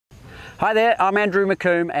Hi there, I'm Andrew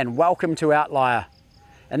McComb and welcome to Outlier.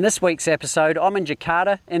 In this week's episode, I'm in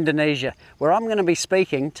Jakarta, Indonesia, where I'm going to be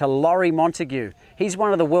speaking to Lawrie Montague. He's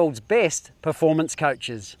one of the world's best performance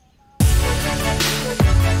coaches.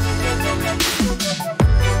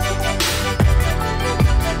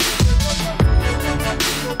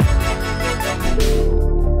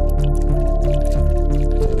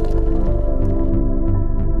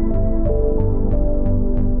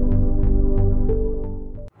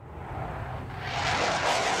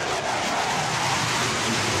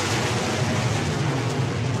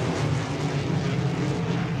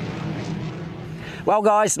 Well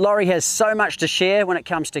guys, Lawrie has so much to share when it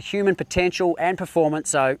comes to human potential and performance,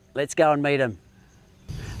 so let's go and meet him.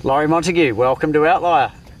 Lawrie Montague, welcome to Outlier.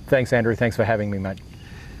 Thanks Andrew, thanks for having me mate.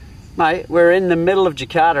 Mate, we're in the middle of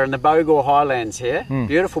Jakarta in the Bogor Highlands here.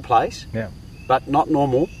 Beautiful place, yeah, but not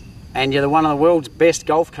normal. And you're one of the world's best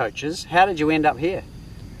golf coaches. How did you end up here?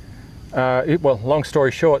 Well, long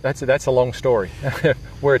story short, that's a long story.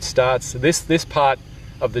 Where it starts, this part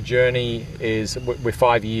of the journey is, we're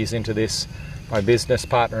 5 years into this. My business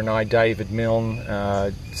partner and I, David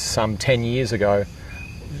Milne, some 10 years ago,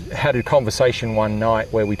 had a conversation one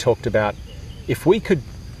night where we talked about if we could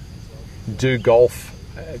do golf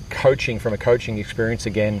coaching from a coaching experience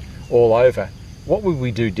again all over, what would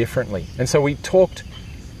we do differently? And so we talked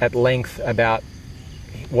at length about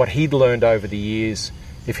what he'd learned over the years.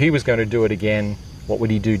 If he was going to do it again, what would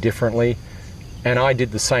he do differently? And I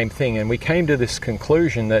did the same thing, and we came to this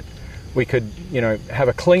conclusion that we could, have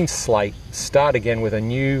a clean slate, start again with a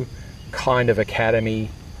new kind of academy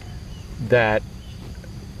that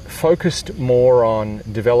focused more on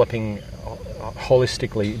developing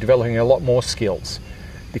holistically, developing a lot more skills.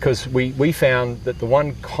 Because we found that the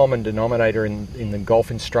one common denominator in the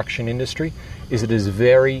golf instruction industry is it is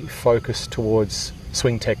very focused towards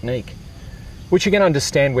swing technique, which you can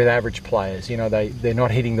understand with average players. They're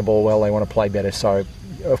not hitting the ball well, they want to play better, so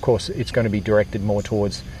of course it's going to be directed more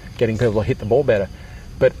towards getting people to hit the ball better.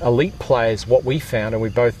 But elite players, what we found, and we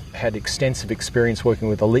both had extensive experience working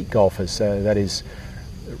with elite golfers, that is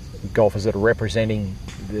golfers that are representing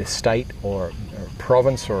the state or a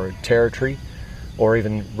province or a territory, or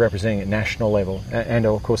even representing at national level, and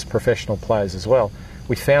of course professional players as well.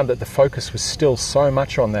 We found that the focus was still so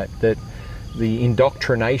much on that the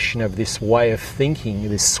indoctrination of this way of thinking,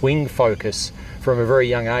 this swing focus from a very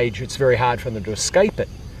young age, it's very hard for them to escape it.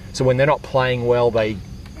 So when they're not playing well, they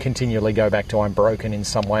continually go back to, I'm broken in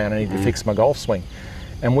some way and I need to fix my golf swing.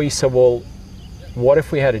 And we said, well, what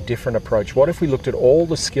if we had a different approach? What if we looked at all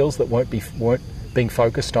the skills that weren't being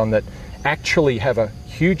focused on that actually have a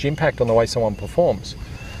huge impact on the way someone performs?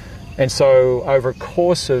 And so over a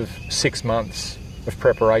course of 6 months of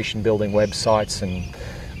preparation, building websites and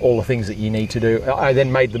all the things that you need to do, I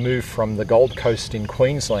then made the move from the Gold Coast in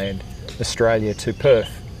Queensland, Australia, to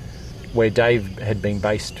Perth, where Dave had been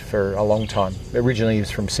based for a long time. Originally he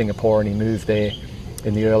was from Singapore and he moved there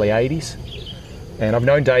in the early 80s. And I've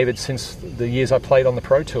known David since the years I played on the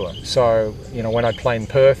Pro Tour. So, when I'd play in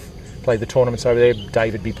Perth, played the tournaments over there,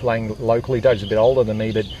 David would be playing locally. Dave's a bit older than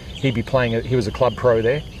me, but he'd be playing, he was a club pro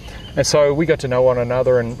there. And so we got to know one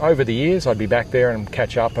another, and over the years I'd be back there and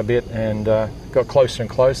catch up a bit, and got closer and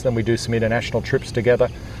closer. Then we do some international trips together.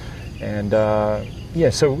 And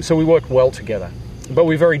so we worked well together. But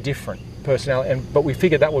we're very different personality, but we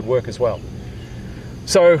figured that would work as well.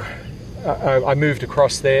 So I moved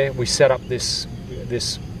across there. We set up this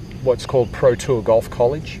what's called Pro Tour Golf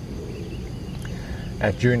College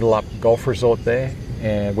at Joondalup Golf Resort there,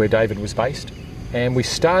 where David was based. And we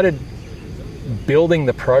started building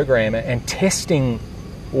the program and testing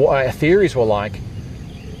what our theories were like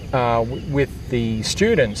with the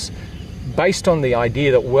students, based on the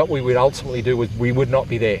idea that what we would ultimately do was we would not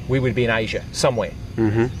be there. We would be in Asia, somewhere.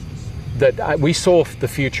 That we saw the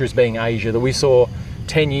future as being Asia, that we saw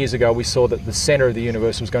 10 years ago, we saw that the center of the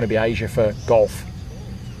universe was going to be Asia for golf.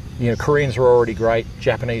 Koreans were already great,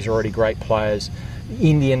 Japanese were already great players,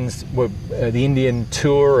 Indians were the Indian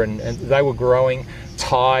tour and they were growing,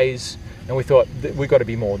 Thais, and we thought that we've got to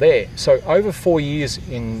be more there. So over 4 years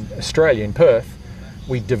in Australia, in Perth,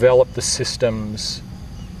 we developed the systems,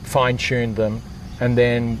 fine-tuned them, and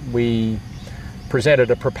then we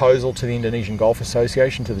presented a proposal to the Indonesian Golf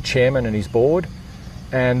Association, to the chairman and his board,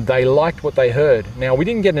 and they liked what they heard. Now, we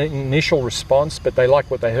didn't get an initial response, but they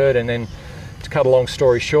liked what they heard, and then, to cut a long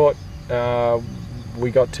story short,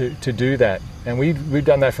 we got to do that. And we've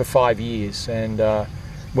done that for 5 years, and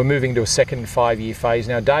we're moving to a second 5-year phase.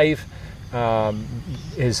 Now, Dave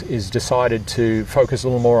is decided to focus a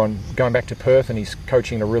little more on going back to Perth, and he's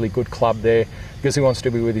coaching a really good club there because he wants to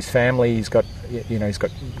be with his family. He's got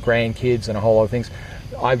grandkids and a whole lot of things.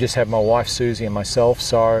 I just have my wife Susie and myself,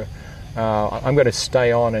 so I'm going to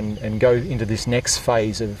stay on and go into this next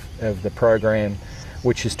phase of the program,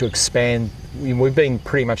 which is to expand. We've been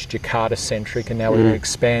pretty much Jakarta centric, and now we're going to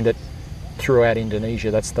expand it throughout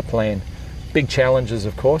Indonesia. That's the plan. Big challenges,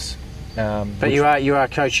 of course. But you are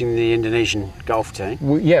coaching the Indonesian golf team.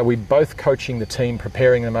 We're both coaching the team,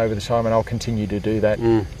 preparing them over the time, and I'll continue to do that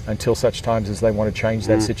until such times as they want to change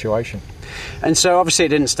that situation. And so obviously it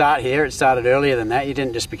didn't start here, it started earlier than that. You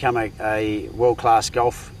didn't just become a world-class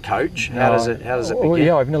golf coach. How does it begin? Well,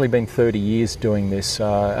 yeah, I've nearly been 30 years doing this.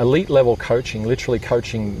 Elite level coaching, literally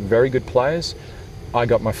coaching very good players. I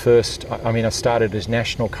got my first, I started as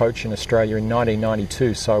national coach in Australia in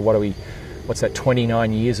 1992, so what's that,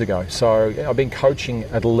 29 years ago. So I've been coaching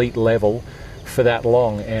at elite level for that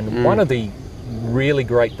long, and one of the really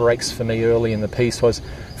great breaks for me early in the piece was,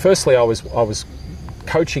 firstly, I was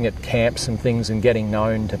coaching at camps and things and getting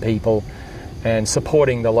known to people and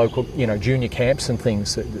supporting the local, junior camps and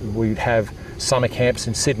things. We'd have summer camps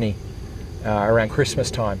in Sydney around Christmas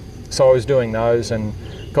time. So I was doing those and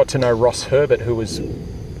got to know Ross Herbert, who was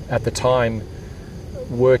at the time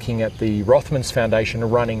working at the Rothmans Foundation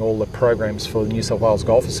and running all the programs for the New South Wales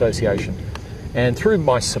Golf Association. And through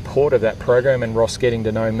my support of that program and Ross getting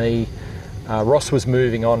to know me, Ross was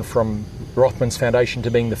moving on from Rothmans Foundation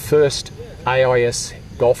to being the first AIS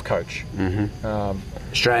golf coach.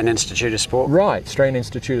 Australian Institute of Sport. Right, Australian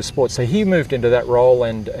Institute of Sport. So he moved into that role,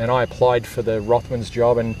 and I applied for the Rothmans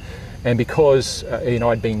job, and because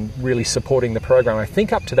I'd been really supporting the program, I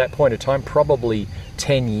think up to that point of time, probably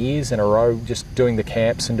 10 years in a row, just doing the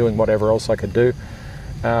camps and doing whatever else I could do.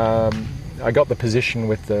 I got the position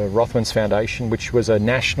with the Rothmans Foundation, which was a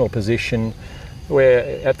national position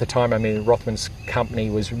where at the time, Rothmans company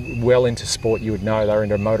was well into sport. You would know they were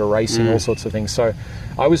into motor racing, all sorts of things. So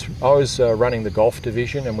I was running the golf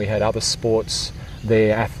division, and we had other sports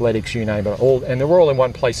there, athletics, you name it, and they were all in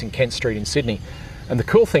one place in Kent Street in Sydney. And the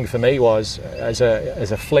cool thing for me was, as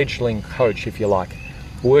a fledgling coach, if you like,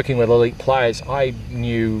 working with elite players, I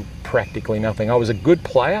knew practically nothing. I was a good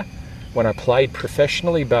player when I played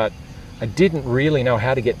professionally, but I didn't really know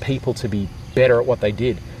how to get people to be better at what they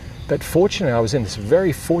did. But fortunately, I was in this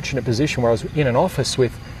very fortunate position where I was in an office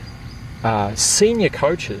with senior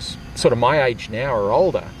coaches, sort of my age now or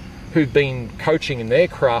older, who'd been coaching in their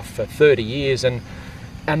craft for 30 years, and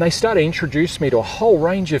they started to introduce me to a whole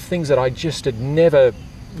range of things that I just had never,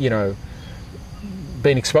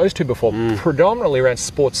 been exposed to before, predominantly around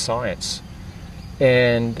sports science.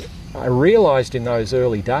 And I realised in those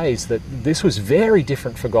early days that this was very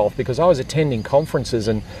different for golf, because I was attending conferences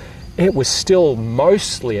and it was still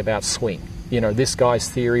mostly about swing. This guy's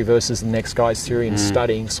theory versus the next guy's theory, and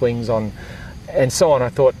studying swings on, and so on. I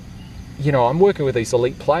thought, I'm working with these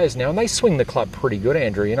elite players now, and they swing the club pretty good,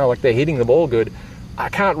 Andrew. Like they're hitting the ball good. I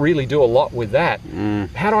can't really do a lot with that.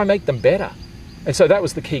 How do I make them better? And so that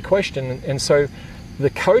was the key question. And so the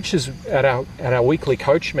coaches at our weekly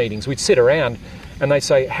coach meetings, we'd sit around and they'd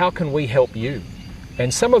say, how can we help you?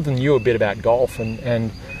 And some of them knew a bit about golf,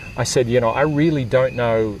 and I said, I really don't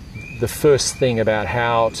know the first thing about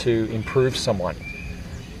how to improve someone.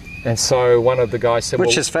 And so one of the guys said,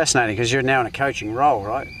 which is fascinating, because you're now in a coaching role,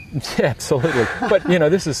 right? Yeah, absolutely. But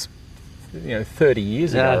this is 30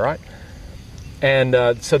 years ago, right?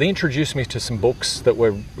 And so they introduced me to some books that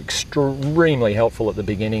were extremely helpful at the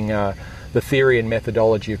beginning. The Theory and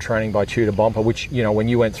Methodology of Training by Tudor Bomper, which, when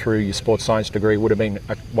you went through your sports science degree, would have been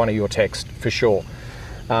one of your texts for sure.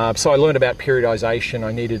 So I learned about periodization.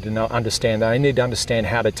 I needed to understand that. I needed to understand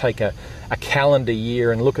how to take a calendar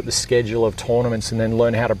year and look at the schedule of tournaments, and then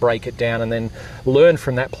learn how to break it down, and then learn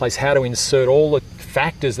from that place how to insert all the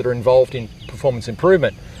factors that are involved in performance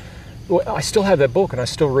improvement. I still have that book, and I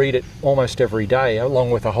still read it almost every day,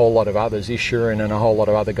 along with a whole lot of others, Issurin and a whole lot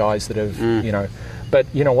of other guys that have, But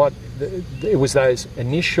you know what? It was at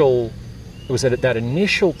that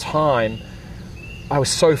initial time, I was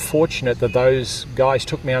so fortunate that those guys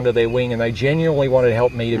took me under their wing, and they genuinely wanted to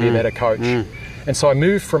help me to be a better coach. And so I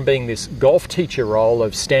moved from being this golf teacher role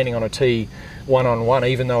of standing on a tee one-on-one,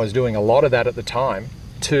 even though I was doing a lot of that at the time,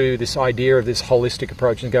 to this idea of this holistic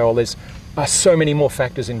approach, and go, well, there's so many more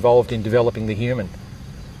factors involved in developing the human.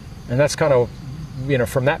 And that's kind of,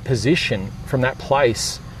 from that position, from that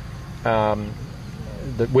place,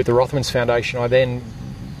 with the Rothmans Foundation, I then,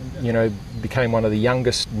 became one of the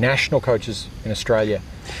youngest national coaches in Australia.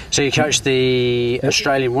 So you coached the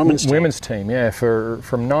Australian women's team? Women's team, yeah,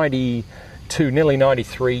 from 92, nearly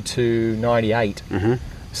 93 to 98.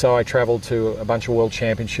 So I travelled to a bunch of world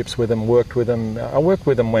championships with them, worked with them. I worked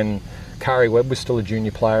with them when Kari Webb was still a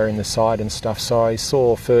junior player in the side and stuff, so I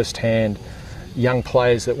saw firsthand young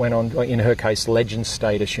players that went on, in her case, legend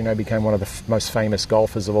status, became one of the most famous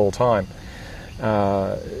golfers of all time.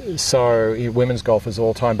 Women's golfers of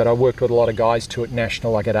all time. But I worked with a lot of guys too at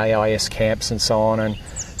national, like at AIS camps and so on. And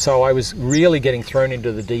so I was really getting thrown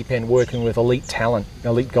into the deep end, working with elite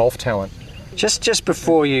golf talent. Just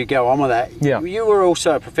before you go on with that, you were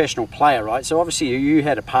also a professional player, right? So obviously you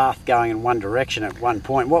had a path going in one direction at one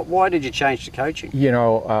point. Why did you change to coaching?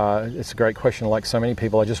 It's a great question. Like so many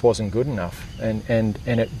people, I just wasn't good enough, and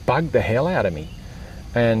it bugged the hell out of me.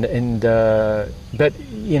 But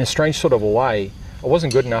in a strange sort of a way, I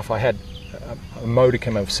wasn't good enough. I had a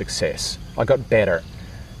modicum of success. I got better,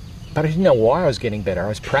 but I didn't know why I was getting better. I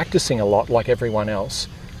was practicing a lot like everyone else,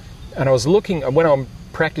 and I was looking when I'm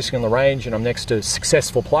practicing on the range and I'm next to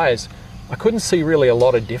successful players, I couldn't see really a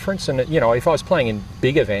lot of difference. And if I was playing in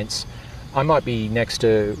big events, I might be next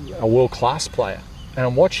to a world-class player, and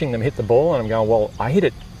I'm watching them hit the ball, and I'm going, well, I hit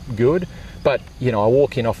it good, but I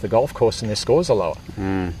walk in off the golf course and their scores are lower.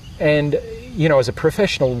 And as a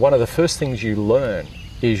professional, one of the first things you learn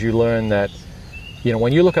that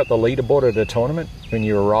when you look at the leaderboard at a tournament, when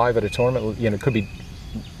you arrive at a tournament, it could be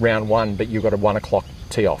round 1, but you've got a 1 o'clock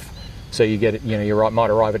tee off. So you get it, might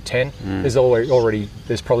arrive at 10. There's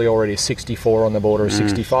probably already a 64 on the board or a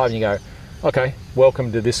 65, and you go, okay,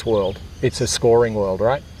 welcome to this world. It's a scoring world,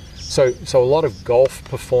 right? So a lot of golf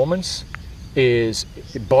performance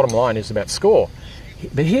bottom line is about score.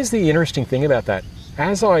 But here's the interesting thing about that.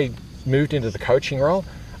 As I moved into the coaching role,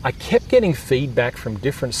 I kept getting feedback from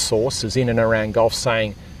different sources in and around golf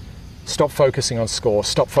saying, stop focusing on score,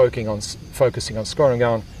 stop focusing on score. And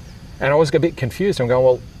I was a bit confused. I'm going,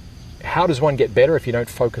 well, how does one get better if you don't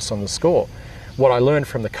focus on the score? What I learned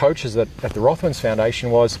from the coaches at the Rothmans Foundation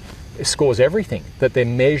was score's everything, that they're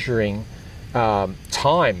measuring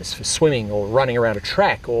times for swimming or running around a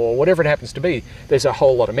track or whatever it happens to be. There's a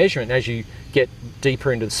whole lot of measurement. As you get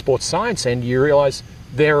deeper into the sports science end, you realize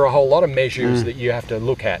there are a whole lot of measures that you have to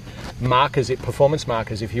look at, performance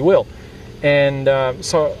markers, if you will. And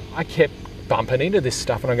so I kept bumping into this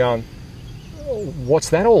stuff, and I'm going, what's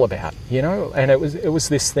that all about? And it was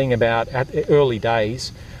this thing about at early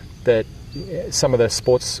days that some of the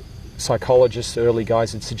sports psychologists, early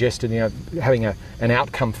guys, had suggested having an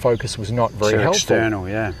outcome focus was not very helpful.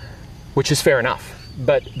 External, which is fair enough.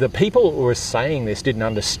 But the people who were saying this didn't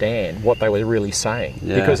understand what they were really saying,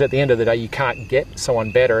 because at the end of the day, you can't get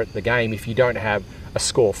someone better at the game if you don't have a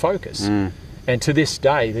score focus. And to this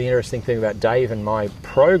day, the interesting thing about Dave and my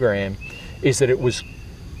program is that it was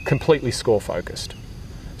completely score focused.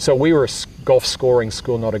 So we were a golf scoring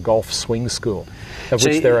school, not a golf swing school, of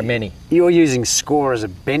which there are many. You're using score as a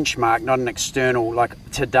benchmark, not an external,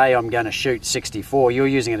 like today I'm going to shoot 64. You're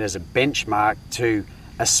using it as a benchmark to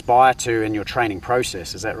aspire to in your training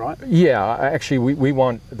process, is that right? Yeah, actually we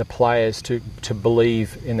want the players to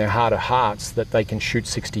believe in their heart of hearts that they can shoot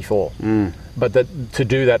 64. But to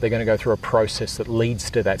do that, they're going to go through a process that leads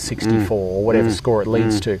to that 64 or whatever score it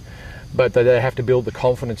leads to. But they have to build the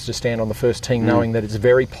confidence to stand on the first tee knowing that it's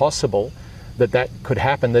very possible that could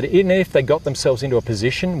happen, that even if they got themselves into a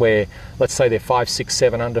position where, let's say they're 5, 6,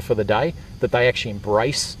 7 under for the day, that they actually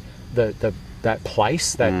embrace that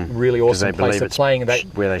place, that really awesome place they're playing,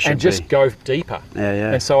 and just go deeper.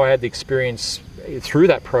 And so I had the experience through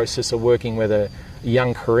that process of working with a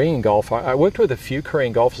young Korean golfer. I worked with a few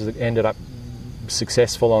Korean golfers that ended up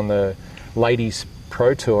successful on the ladies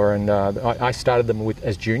pro tour, and I started them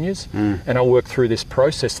as juniors, and I worked through this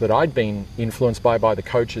process that I'd been influenced by the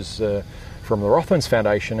coaches from the Rothmans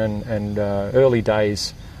Foundation, and early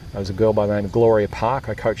days there was a girl by the name of Lawrie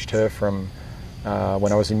Montague. I coached her from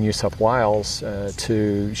when I was in New South Wales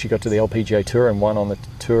she got to the LPGA Tour and won on the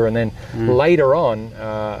tour, and then later on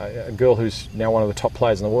a girl who's now one of the top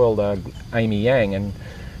players in the world, Amy Yang, and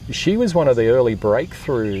she was one of the early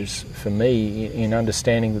breakthroughs for me in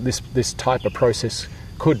understanding that this type of process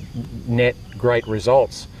could net great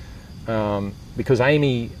results, because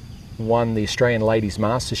Amy won the Australian Ladies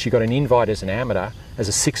Masters. She got an invite as an amateur as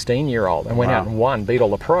a 16-year-old and went out and won, beat all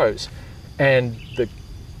the pros. And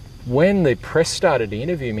when the press started to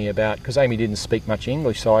interview me because Amy didn't speak much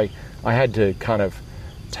English, so I had to kind of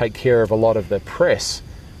take care of a lot of the press,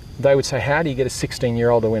 they would say, how do you get a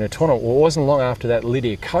 16-year-old to win a tournament? Well, it wasn't long after that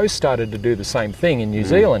Lydia Ko started to do the same thing in New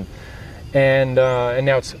Zealand. And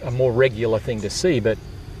now it's a more regular thing to see. But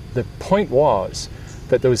the point was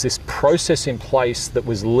that there was this process in place that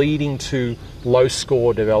was leading to low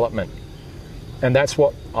score development. And that's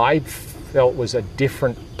what I felt was a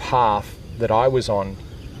different path that I was on,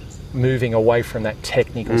 moving away from that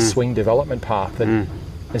technical swing development path. And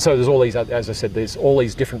so there's all these, as I said, there's all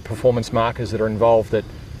these different performance markers that are involved that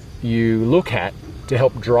you look at to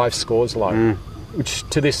help drive scores low, which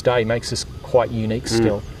to this day makes us quite unique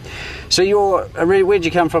still. So where'd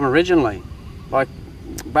you come from originally? Like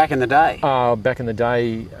back in the day? Back in the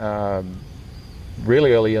day,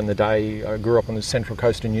 really early in the day, I grew up on the Central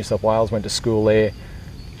Coast in New South Wales, went to school there,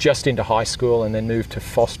 just into high school, and then moved to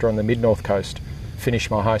Foster on the Mid-North Coast, finished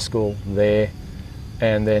my high school there,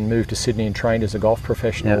 and then moved to Sydney and trained as a golf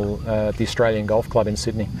professional at the Australian Golf Club in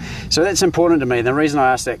Sydney. So that's important to me. The reason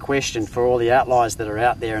I asked that question, for all the outliers that are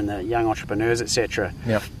out there and the young entrepreneurs, etc.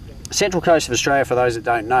 Yep. Central Coast of Australia, for those that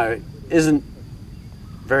don't know, isn't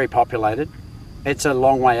very populated. It's a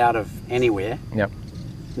long way out of anywhere. Yep.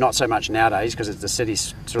 Not so much nowadays because the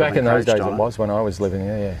city's sort Back of in those days it was when I was living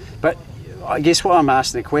there, yeah. But I guess why I'm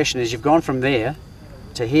asking the question is you've gone from there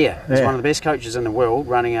to here. As one of the best coaches in the world,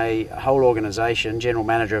 running a whole organisation, general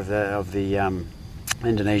manager of the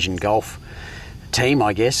Indonesian golf team,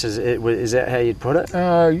 I guess. Is that how you'd put it?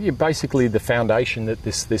 Yeah, basically the foundation that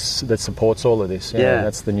that supports all of this. Yeah,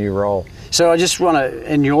 that's the new role. So I just want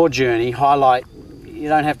to, in your journey, highlight. You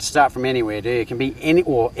don't have to start from anywhere, do you? It can be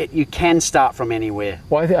you can start from anywhere.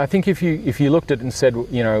 Well, I think if you looked at it and said,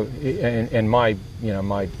 and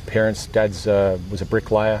my parents, dad's was a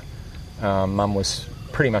bricklayer, mum was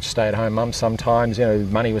pretty much stay-at-home mum sometimes.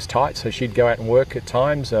 Money was tight, so she'd go out and work at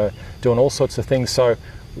times, doing all sorts of things. So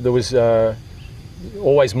there was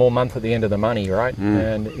always more month at the end of the money, right?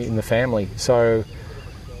 And in the family. So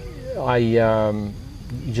I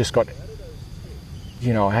just got.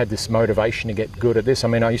 I had this motivation to get good at this. I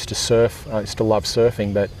mean, I used to surf. I used to love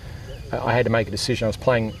surfing, but I had to make a decision. I was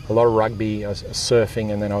playing a lot of rugby, I was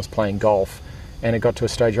surfing, and then I was playing golf. And it got to a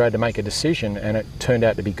stage where I had to make a decision, and it turned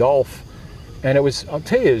out to be golf. And it was, I'll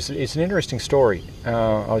tell you, it's an interesting story.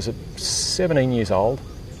 I was 17 years old,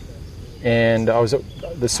 and I was at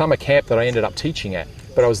the summer camp that I ended up teaching at.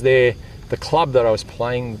 But I was there, the club that I was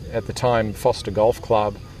playing at the time, Foster Golf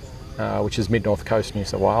Club, which is Mid-North Coast, New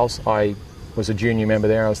South Wales. I was a junior member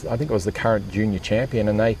there. I think I was the current junior champion,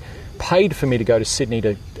 and they paid for me to go to Sydney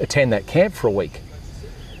to attend that camp for a week.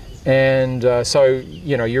 And so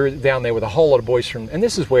you're down there with a whole lot of boys from, and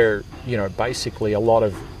this is where basically a lot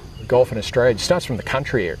of golf in Australia starts from the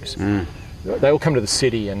country areas. They all come to the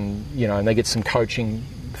city, and and they get some coaching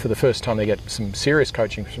for the first time. They get some serious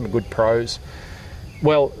coaching from some good pros.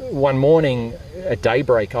 Well, one morning at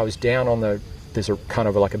daybreak, I was down on there's a kind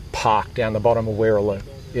of like a park down the bottom of where all the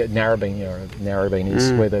Narrabeen is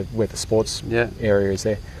where the sports area is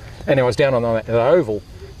there, and I was down on the oval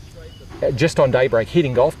just on daybreak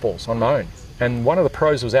hitting golf balls on my own, and one of the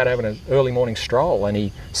pros was out having an early morning stroll, and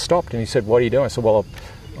he stopped and he said, "What are you doing?" I said, "Well,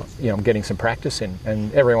 I'm getting some practice in,"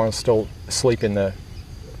 and everyone was still asleep in their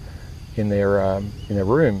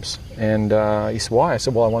rooms, and he said, "Why?" I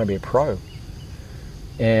said, "Well, I want to be a pro,"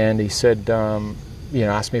 and he said,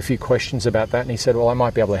 asked me a few questions about that, and he said, "Well, I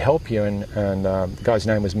might be able to help you." And the guy's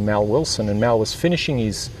name was Mal Wilson, and Mal was finishing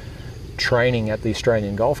his training at the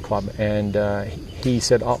Australian Golf Club, and he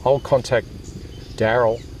said, "I'll contact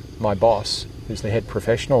Daryl, my boss, who's the head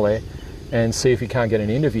professional there, and see if he can't get an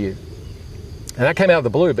interview." And that came out of the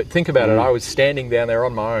blue, but think about it. I was standing down there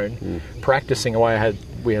on my own, practicing away.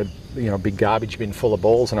 We had a big garbage bin full of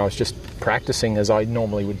balls, and I was just practicing as I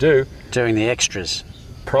normally would do. Doing the extras.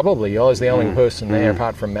 Probably. I was the only person there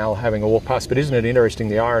apart from Mal having a walk past. But isn't it interesting,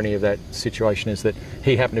 the irony of that situation is that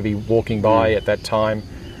he happened to be walking by at that time,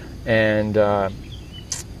 and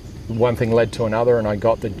one thing led to another, and I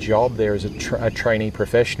got the job there as a trainee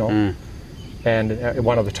professional, and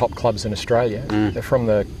one of the top clubs in Australia, from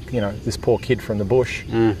this poor kid from the bush.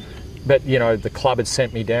 But, the club had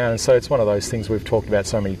sent me down, and so it's one of those things we've talked about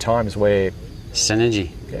so many times where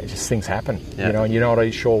synergy. Yeah, just things happen, and you're not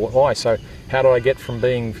really sure why. So how did I get from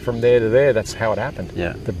being from there to there? That's how it happened.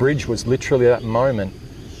 Yeah. The bridge was literally that moment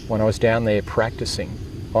when I was down there practicing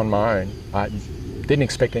on my own. I didn't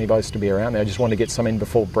expect anybody to be around there. I just wanted to get some in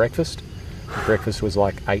before breakfast. Breakfast was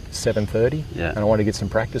like 7:30, and I wanted to get some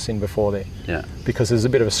practice in before there. Yeah. Because there's a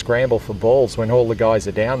bit of a scramble for balls when all the guys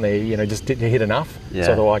are down there. Just didn't hit enough,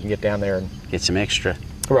 so that I can get down there and get some extra.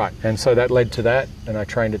 Right, and so that led to that, and I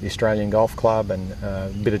trained at the Australian Golf Club and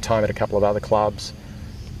a bit of time at a couple of other clubs.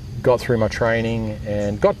 Got through my training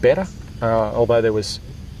and got better, although there was,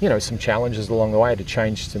 some challenges along the way. I had to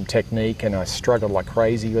change some technique, and I struggled like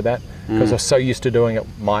crazy with that because I was so used to doing it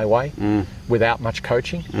my way without much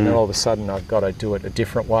coaching, and then all of a sudden I've got to do it a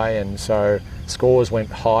different way, and so scores went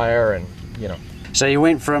higher, and So you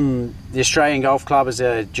went from the Australian Golf Club as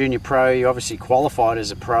a junior pro, you obviously qualified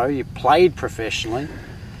as a pro, you played professionally.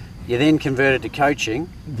 You then converted to coaching.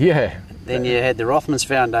 Yeah. Then you had the Rothmans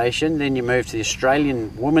Foundation. Then you moved to the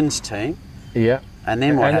Australian women's team. Yeah. And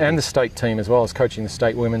then what happened? And the state team as well. I was coaching the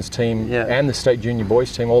state women's team Yeah. and the state junior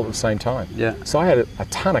boys team all at the same time. Yeah. So I had a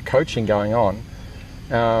ton of coaching going on.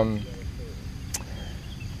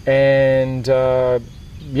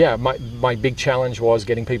 My big challenge was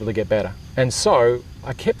getting people to get better. And so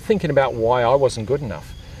I kept thinking about why I wasn't good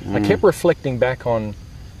enough. I kept reflecting back on,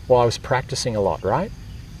 well, I was practicing a lot, right?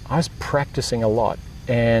 I was practicing a lot.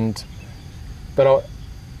 But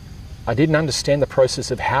I didn't understand the process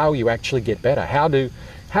of how you actually get better. How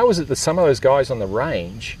is it that some of those guys on the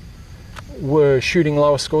range were shooting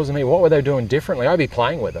lower scores than me? What were they doing differently? I'd be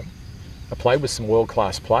playing with them. I played with some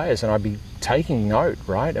world-class players and I'd be taking note,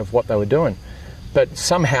 right, of what they were doing. But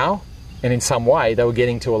somehow, and in some way, they were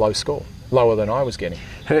getting to a low score, lower than I was getting.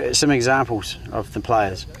 Some examples of the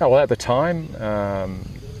players. Oh, well, at the time,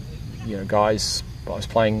 guys I was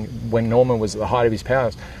playing when Norman was at the height of his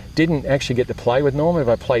powers. Didn't actually get to play with Norman,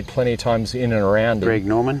 but I played plenty of times in and around him. Greg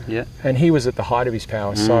Norman, yeah. And he was at the height of his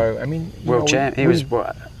powers. So, I mean... World champ. He was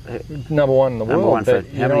what? Number one in the world. Number one for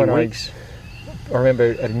how many weeks? I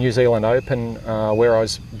remember at a New Zealand Open where I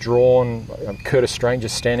was drawn, Curtis Strange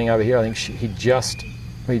just standing over here. I think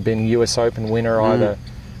he'd been US Open winner either.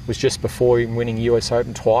 Was just before him winning US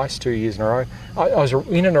Open twice, 2 years in a row. I was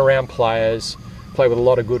in and around players, played with a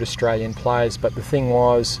lot of good Australian players, but the thing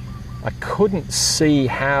was, I couldn't see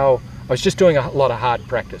how... I was just doing a lot of hard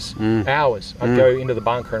practice, hours. I'd go into the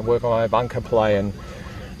bunker and work on my bunker play,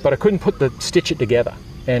 but I couldn't stitch it together.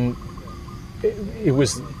 And it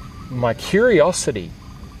was my curiosity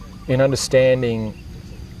in understanding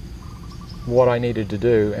what I needed to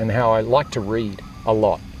do and how I like to read a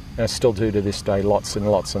lot. And I still do to this day, lots and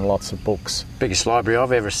lots and lots of books. Biggest library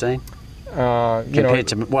I've ever seen. Compared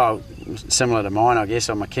to, similar to mine, I guess,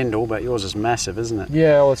 on my Kindle, but yours is massive, isn't it?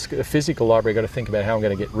 Yeah, well, it's a physical library. I've got to think about how I'm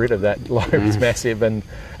going to get rid of that library. It's massive, and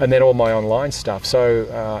then all my online stuff. So,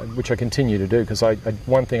 which I continue to do because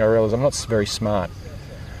one thing I realised, I'm not very smart.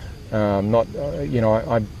 I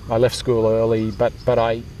left school early, but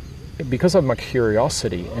because of my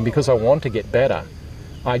curiosity and because I want to get better,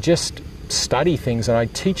 I just study things and I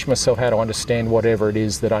teach myself how to understand whatever it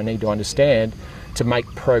is that I need to understand to make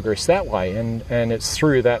progress that way. And it's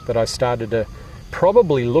through that I started to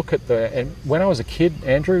probably look at and when I was a kid,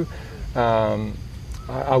 Andrew,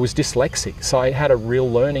 I was dyslexic. So I had a real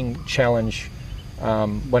learning challenge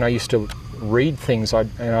when I used to read things and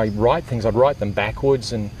I write things, I'd write them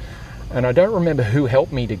backwards and I don't remember who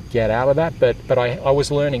helped me to get out of that, but I was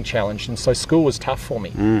learning challenged, and so school was tough for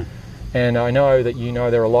me. And I know that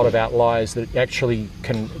there are a lot of outliers that actually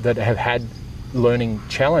that have had learning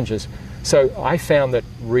challenges. So I found that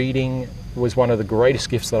reading was one of the greatest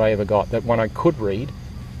gifts that I ever got, that when I could read,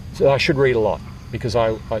 so I should read a lot because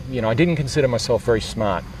I didn't consider myself very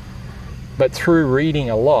smart. But through reading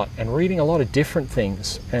a lot and reading a lot of different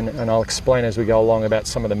things, and I'll explain as we go along about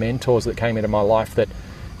some of the mentors that came into my life that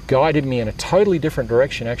guided me in a totally different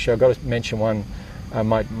direction. Actually, I've got to mention one,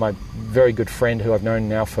 my very good friend who I've known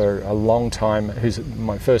now for a long time, who's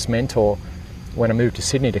my first mentor when I moved to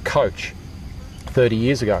Sydney to coach 30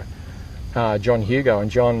 years ago, John Hugo.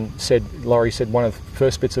 And John said, Lawrie said, one of the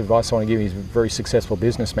first bits of advice I want to give you, he's a very successful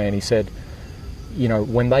businessman. He said,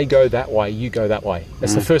 when they go that way, you go that way.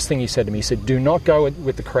 That's the first thing he said to me. He said, do not go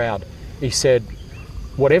with the crowd. He said,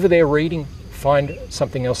 whatever they're reading, find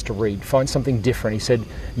something else to read, find something different. He said,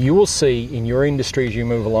 you will see in your industry as you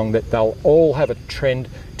move along that they'll all have a trend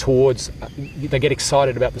towards, they get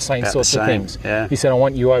excited about the same sorts of things. Yeah. He said, I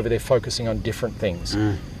want you over there focusing on different things.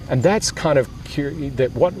 And that's kind of,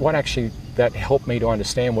 what actually that helped me to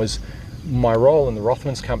understand was my role in the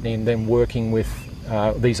Rothmans company and then working with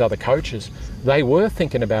these other coaches. They were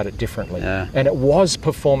thinking about it differently. Yeah. And it was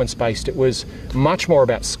performance-based. It was much more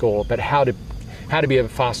about score, but how to be a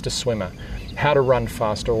faster swimmer, how to run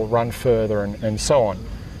faster or run further and so on.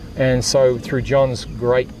 And so through John's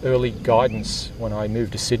great early guidance when I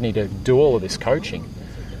moved to Sydney to do all of this coaching,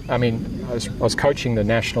 I mean, I was coaching the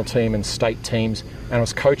national team and state teams, and I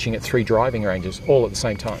was coaching at 3 driving ranges all at the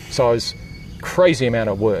same time. So I was crazy amount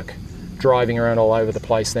of work, driving around all over the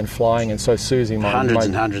place, then flying. And so Susie, hundreds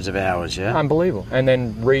and hundreds of hours, yeah? Unbelievable. And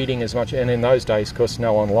then reading as much, and in those days, of course,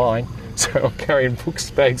 no online, so I'm carrying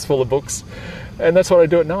bags full of books. And that's what I'd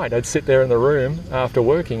do at night. I'd sit there in the room after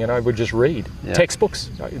working and I would just read textbooks,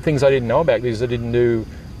 things I didn't know about because I didn't do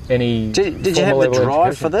any. Did you have the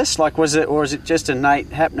drive for this? Like, was it just innate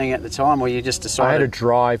happening at the time, or you just decided? I had a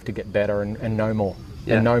drive to get better and know more,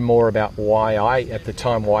 and know more about why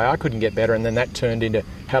I couldn't get better, and then that turned into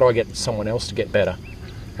how do I get someone else to get better,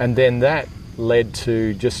 and then that led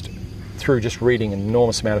to through reading an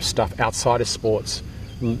enormous amount of stuff outside of sports,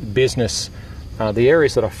 business. The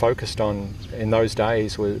areas that I focused on in those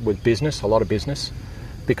days were business, a lot of business,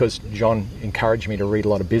 because John encouraged me to read a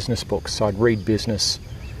lot of business books. So I'd read business.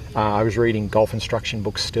 I was reading golf instruction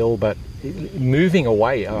books still, but moving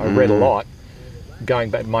away, I read a lot.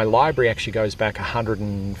 Going back, my library actually goes back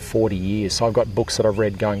 140 years. So I've got books that I've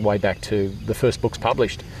read going way back to the first books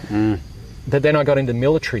published. But then I got into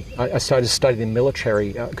military. I started to study the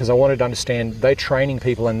military because I wanted to understand they're training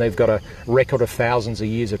people, and they've got a record of thousands of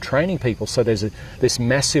years of training people. So there's this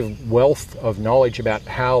massive wealth of knowledge about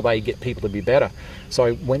how they get people to be better. So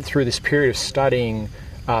I went through this period of studying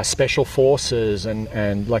special forces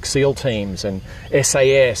and like SEAL teams and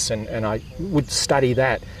SAS, and I would study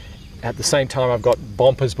that. At the same time, I've got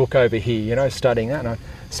Bomper's book over here, studying that. And I'm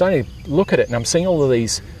starting to look at it, and I'm seeing all of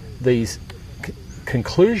these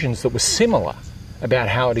conclusions that were similar about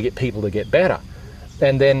how to get people to get better.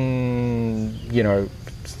 And then,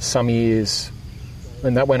 some years,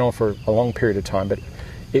 and that went on for a long period of time, but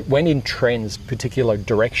it went in trends, particular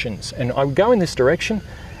directions. And I would go in this direction,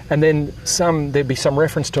 and then there'd be some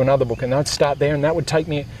reference to another book, and I'd start there, and that would take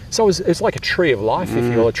me. So it's like a tree of life, if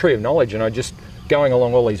you will, a tree of knowledge, and I just going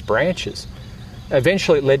along all these branches.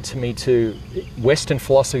 Eventually it led to me to Western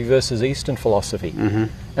philosophy versus Eastern philosophy.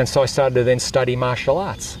 And so I started to then study martial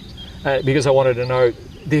arts because I wanted to know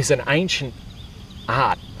there's an ancient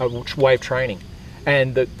art, a way of training.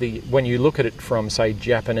 And when you look at it from, say,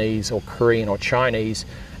 Japanese or Korean or Chinese,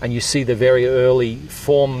 and you see the very early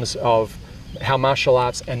forms of how martial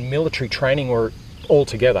arts and military training were all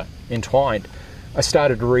together, entwined, I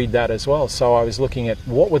started to read that as well. So I was looking at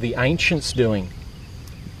what were the ancients doing.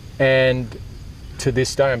 And to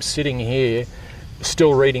this day, I'm sitting here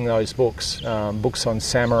still reading those books, books on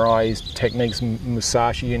samurai techniques,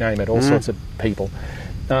 Musashi, you name it, all sorts of people.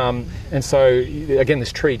 And so, again,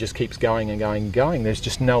 this tree just keeps going and going and going. There's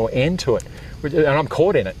just no end to it. And I'm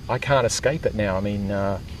caught in it. I can't escape it now. I mean,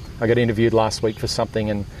 I got interviewed last week for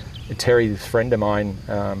something, and Terry, this friend of mine,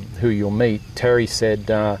 who you'll meet, Terry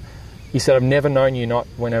said, he said, I've never known you not,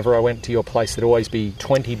 whenever I went to your place, there'd always be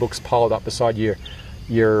 20 books piled up beside your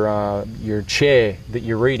chair that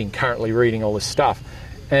you're currently reading all this stuff.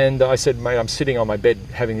 And I said, mate, I'm sitting on my bed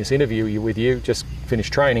having this interview with you, just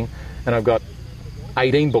finished training, and I've got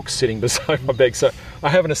 18 books sitting beside my bed, so I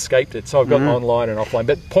haven't escaped it. So I've got online and offline.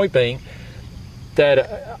 But point being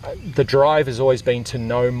that the drive has always been to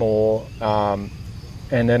know more, and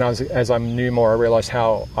then as I knew more, I realised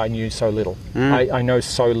how I knew so little. I know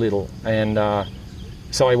so little, and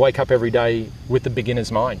so I wake up every day with the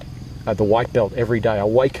beginner's mind. The white belt every day. I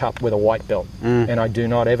wake up with a white belt, and I do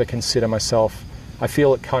not ever consider myself. I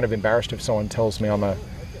feel kind of embarrassed if someone tells me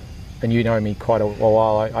and you know me quite a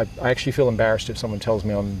while. I actually feel embarrassed if someone tells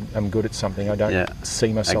me I'm good at something. I don't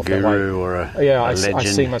see myself a guru that way. Or a legend. I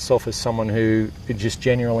see myself as someone who just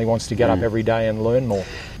genuinely wants to get up every day and learn more.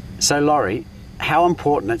 So, Lawrie, how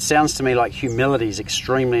important? It sounds to me like humility is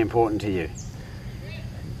extremely important to you.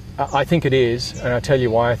 I think it is, and I'll tell you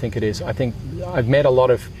why I think it is. I think I've met a lot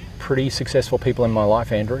of pretty successful people in my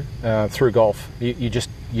life, Andrew, through golf. You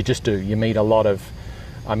just do. You meet a lot of,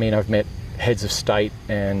 I've met heads of state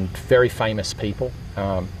and very famous people.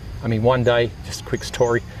 One day, just a quick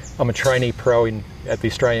story, I'm a trainee pro at the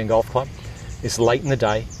Australian Golf Club. It's late in the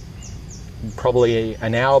day, probably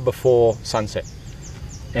an hour before sunset.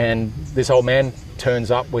 And this old man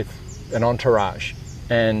turns up with an entourage.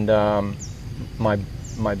 And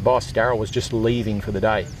my boss, Darryl, was just leaving for the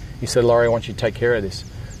day. He said, Lawrie, I want you to take care of this.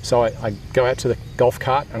 So I go out to the golf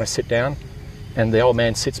cart and I sit down, and the old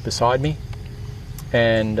man sits beside me,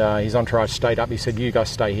 and his entourage stayed up. He said, you guys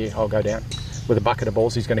stay here, I'll go down with a bucket of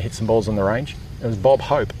balls. He's going to hit some balls on the range. It was Bob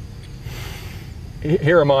Hope.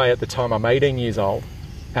 Here am I at the time, I'm 18 years old,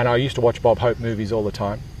 and I used to watch Bob Hope movies all the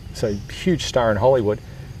time. So huge star in Hollywood.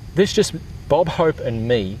 There's just Bob Hope and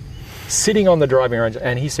me sitting on the driving range,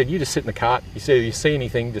 and he said, you just sit in the cart. He said, if you see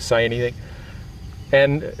anything, just say anything.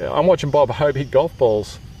 And I'm watching Bob Hope hit golf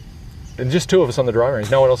balls, and just two of us on the driving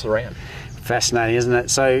range, no one else around. Fascinating, isn't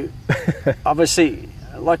it? So, obviously,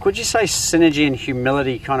 would you say synergy and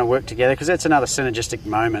humility kind of work together? Because that's another synergistic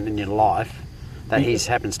moment in your life, that he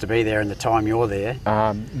happens to be there in the time you're there.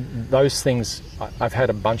 Those things, I've had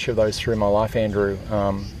a bunch of those through my life, Andrew.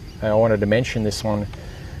 And I wanted to mention this one.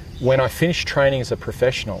 When I finished training as a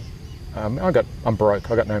professional, I'm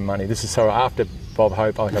broke, I got no money. This is so after Bob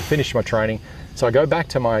Hope, I finished my training. So I go back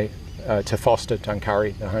to to Foster,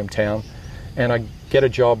 Tuncurry, the hometown, and I get a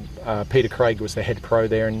job. Peter Craig was the head pro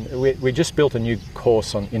there, and we just built a new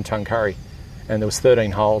course in Tuncurry, and there was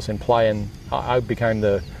 13 holes in play, and I became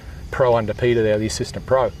the pro under Peter there, the assistant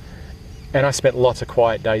pro. And I spent lots of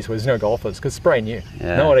quiet days where there's no golfers, because it's brand new.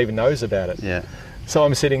 Yeah. No one even knows about it. Yeah. So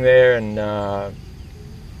I'm sitting there and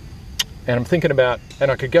I'm thinking about, and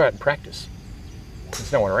I could go out and practice.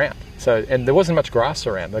 There's no one around. So, and there wasn't much grass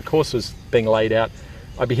around. The course was being laid out.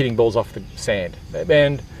 I'd be hitting balls off the sand.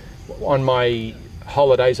 And on my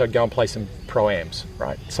holidays, I'd go and play some pro-ams,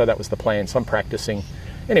 right? So that was the plan. So I'm practicing.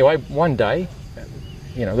 Anyway, one day,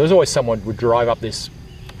 you know, there's always someone would drive up this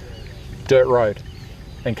dirt road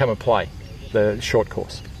and come and play the short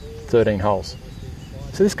course, 13 holes.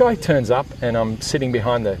 So this guy turns up and I'm sitting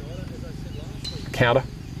behind the counter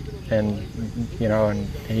and, you know, and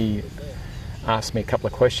he asked me a couple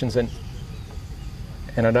of questions and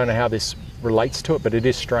I don't know how this relates to it, but it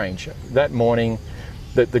is strange. That morning,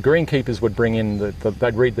 the greenkeepers would bring in,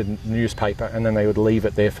 they'd read the newspaper and then they would leave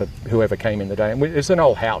it there for whoever came in the day. And it's an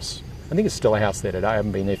old house. I think it's still a house there today. I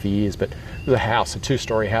haven't been there for years, but the house, a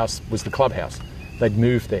 2-story house, was the clubhouse. They'd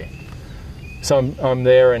moved there. So I'm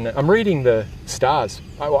there and I'm reading the stars.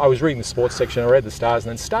 I was reading the sports section, I read the stars,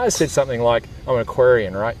 and then stars said something like, I'm an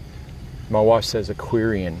Aquarian, right? My wife says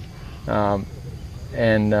Aquarian. I'm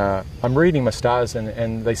reading my stars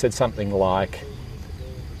and they said something like,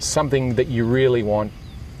 something that you really want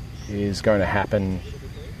is going to happen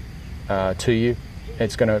to you.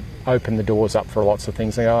 It's going to open the doors up for lots of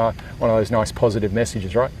things. They are one of those nice positive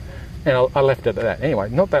messages, right? And I left it at that. Anyway,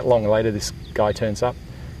 not that long later, this guy turns up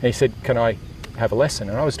and he said, can I have a lesson?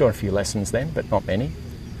 And I was doing a few lessons then, but not many.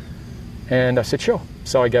 And I said, sure.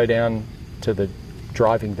 So I go down to the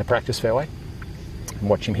practice fairway and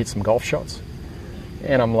watch him hit some golf shots.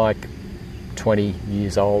 And I'm like 20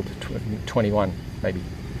 years old, 21 maybe.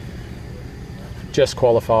 Just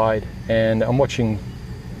qualified, and I'm watching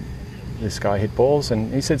this guy hit balls,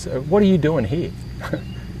 and he says, what are you doing here?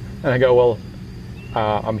 And I go, well,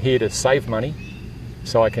 I'm here to save money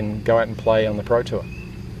so I can go out and play on the Pro Tour.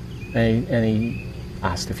 And he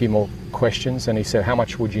asked a few more questions, and he said, how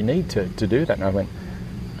much would you need to do that? And I went,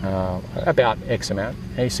 about X amount.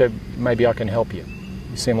 And he said, maybe I can help you.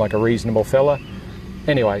 You seem like a reasonable fella.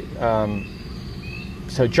 Anyway,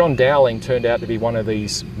 so John Dowling turned out to be one of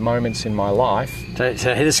these moments in my life. So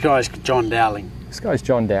this guy's John Dowling. This guy's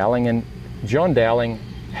John Dowling, and John Dowling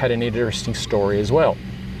had an interesting story as well.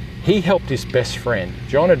 He helped his best friend.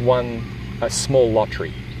 John had won a small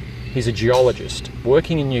lottery. He's a geologist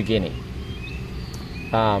working in New Guinea,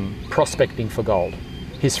 prospecting for gold.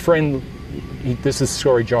 His friend, this is a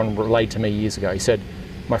story John relayed to me years ago. He said,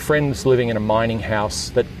 my friend was living in a mining house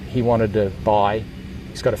that he wanted to buy.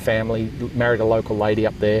 He's got a family, married a local lady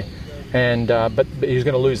up there, and but he was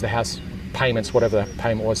going to lose the house payments, whatever the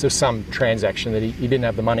payment was. There's some transaction that he didn't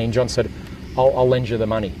have the money, and John said, I'll lend you the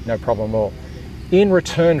money, no problem at all. In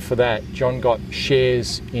return for that, John got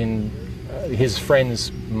shares in his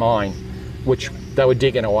friend's mine, which they were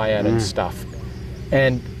digging away at and stuff.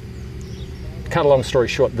 And cut a long story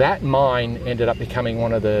short, that mine ended up becoming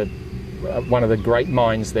one of the great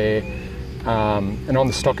mines there. And on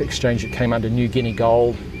the stock exchange, it came under New Guinea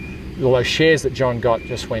Gold. All those shares that John got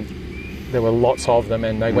just went, there were lots of them,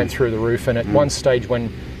 and they went through the roof. And at one stage,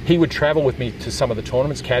 when he would travel with me to some of the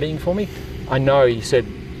tournaments, caddying for me, I know he said,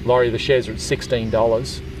 Lawrie, the shares are at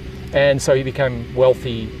 $16. And so he became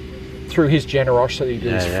wealthy through his generosity to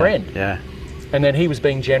his friend. Yeah. And then he was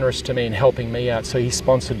being generous to me and helping me out. So he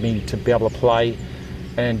sponsored me to be able to play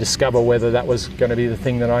and discover whether that was going to be the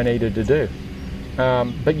thing that I needed to do.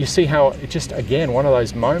 But you see how it just, again, one of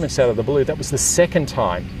those moments out of the blue. That was the second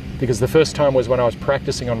time, because the first time was when I was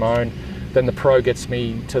practicing on my own, then the pro gets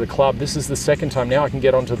me to the club. This is the second time. Now I can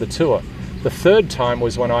get onto the tour. The third time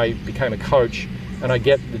was when I became a coach and I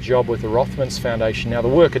get the job with the Rothmans Foundation. Now the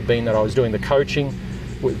work had been that I was doing the coaching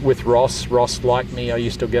with Ross. Ross liked me. I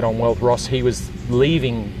used to get on well with Ross. He was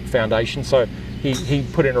leaving foundation, so he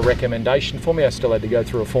put in a recommendation for me. I still had to go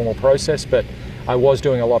through a formal process, but I was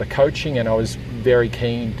doing a lot of coaching and I was very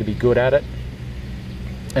keen to be good at it.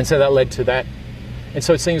 And so that led to that. And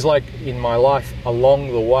so it seems like in my life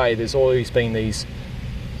along the way, there's always been these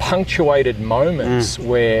punctuated moments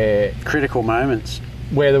where... critical moments.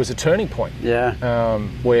 Where there was a turning point. Yeah.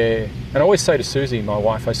 And I always say to Susie, my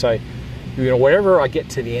wife, I say, you know, wherever I get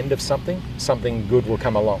to the end of something, something good will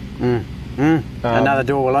come along. Another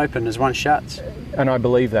door will open as one shuts. And I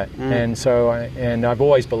believe that. And so, and I've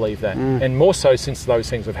always believed that. And more so since those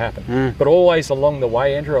things have happened. But always along the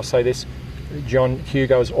way, Andrew, I'll say this, John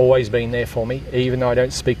Hugo has always been there for me, even though I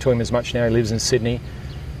don't speak to him as much now. He lives in Sydney.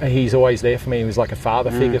 He's always there for me. He was like a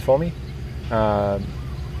father figure for me.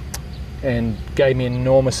 And gave me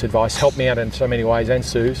enormous advice, helped me out in so many ways, and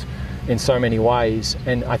Suze in so many ways.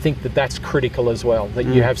 And I think that that's critical as well, that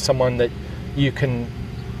you have someone that you can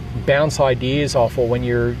bounce ideas off, or when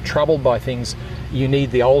you're troubled by things, you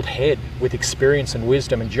need the old head with experience and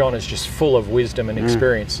wisdom, and John is just full of wisdom and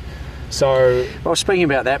experience. So, well, speaking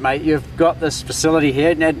about that, mate, you've got this facility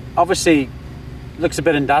here, and it obviously looks a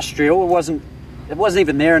bit industrial. It wasn't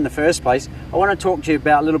even there in the first place. I want to talk to you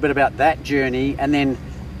about a little bit about that journey, and then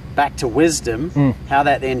back to wisdom, how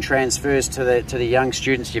that then transfers to the young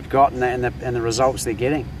students you've got and the results they're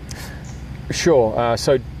getting. Sure.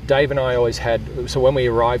 So Dave and I always had, so when we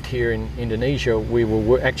arrived here in Indonesia, we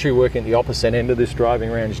were actually working at the opposite end of this driving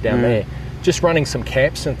range down there, just running some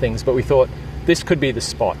camps and things, but we thought this could be the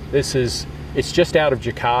spot. It's just out of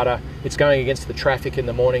Jakarta, it's going against the traffic in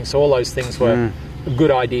the morning, so all those things were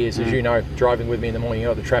good ideas, as you know, driving with me in the morning, you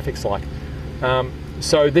know what the traffic's like.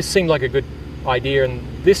 So this seemed like a good idea, and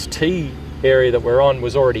this tee area that we're on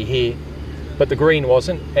was already here, but the green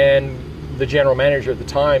wasn't, and the general manager at the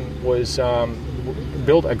time was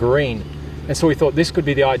built a green, and so we thought this could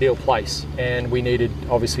be the ideal place, and we needed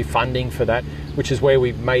obviously funding for that, which is where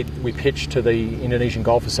we pitched to the Indonesian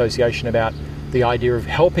Golf Association about the idea of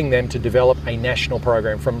helping them to develop a national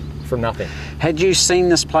program from nothing. Had you seen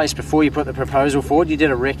this place before you put the proposal forward? You did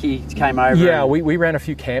a recce, came over? Yeah, we ran a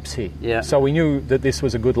few camps here. Yeah. So we knew that this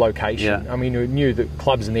was a good location. Yeah. I mean, we knew the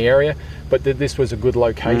clubs in the area, but that this was a good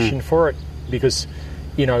location for it, because,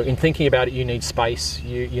 you know, in thinking about it, you need space.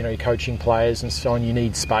 You know, you're coaching players and so on, you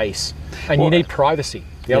need space. And you need privacy.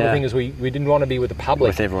 The other thing is we didn't want to be with the public.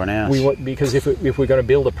 With everyone else. Because if we're going to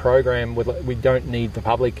build a program, we don't need the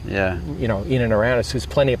public, you know, in and around us. There's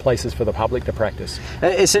plenty of places for the public to practice.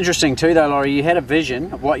 It's interesting too, though, Lawrie. You had a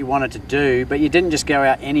vision of what you wanted to do, but you didn't just go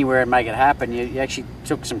out anywhere and make it happen. You actually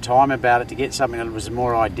took some time about it to get something that was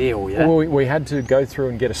more ideal, yeah? Well, we had to go through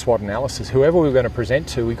and get a SWOT analysis. Whoever we were going to present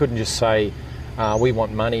to, we couldn't just say, we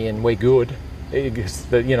want money and we're good. Because,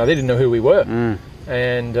 you know, they didn't know who we were.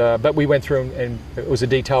 And but we went through, and it was a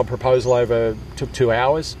detailed proposal took 2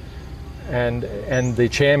 hours, and the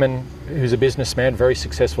chairman, who's a businessman, very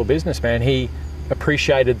successful businessman, he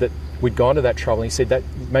appreciated that we'd gone to that trouble. He said that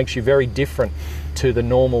makes you very different to the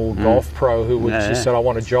normal golf pro who would just said, I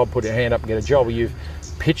want a job, put your hand up and get a job. Well, you've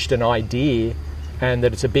pitched an idea, and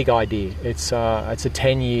that it's a big idea. It's a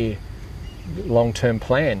 10-year long-term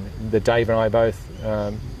plan that Dave and I both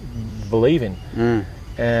believe in.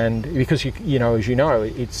 And because you know, as you know,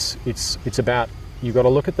 it's about, you've got to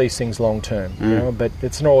look at these things long term, you know, but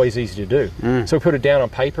it's not always easy to do. So we put it down on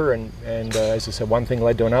paper, and as I said, one thing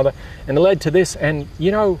led to another, and it led to this. And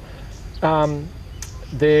you know,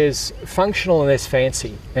 there's functional and there's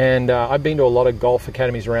fancy. And I've been to a lot of golf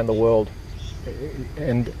academies around the world,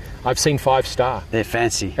 and I've seen 5-star. They're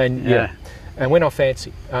fancy. And and we're not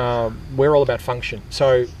fancy. We're all about function.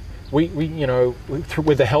 So we you know,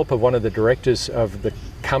 with the help of one of the directors of the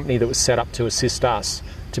company that was set up to assist us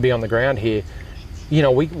to be on the ground here, you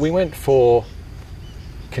know, we went for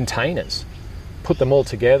containers, put them all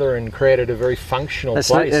together and created a very functional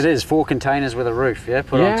place. It is 4 containers with a roof,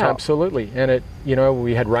 put on top. Absolutely. And it, you know,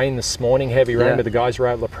 we had rain this morning, heavy rain, but the guys were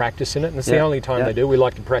able to practice in it, and it's the only time they do. We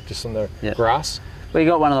like to practice on the grass. Well, you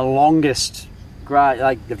got one of the longest,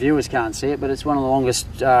 like the viewers can't see it, but it's one of the longest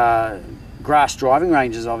grass driving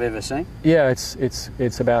ranges I've ever seen. Yeah,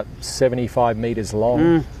 it's about 75 metres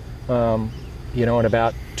long, you know, and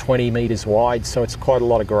about 20 metres wide, so it's quite a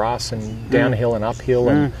lot of grass and downhill and uphill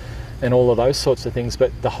and all of those sorts of things.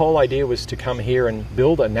 But the whole idea was to come here and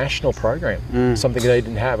build a national program, something they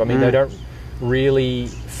didn't have. I mean, they don't really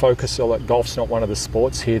focus on it. Golf's not one of the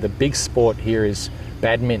sports here. The big sport here is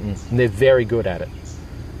badminton, and they're very good at it.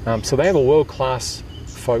 So they have a world-class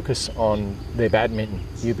focus on their badminton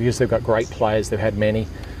because they've got great players, they've had many,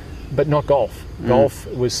 but not golf. Golf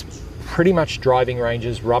was pretty much driving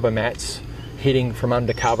ranges, rubber mats, hitting from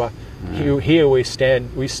undercover. Here we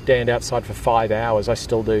stand outside for 5 hours. I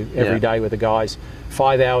still do every day with the guys,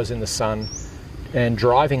 5 hours in the sun and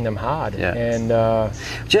driving them hard. And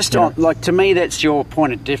just on, like, to me, that's your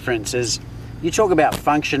point of difference. Is you talk about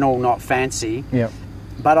functional, not fancy.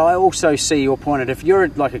 But I also see your point of, if you're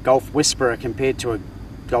like a golf whisperer compared to a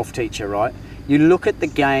golf teacher, right? You look at the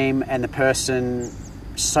game and the person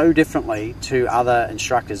so differently to other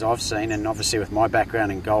instructors I've seen, and obviously with my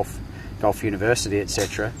background in golf university,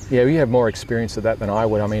 etc. Yeah, you have more experience of that than I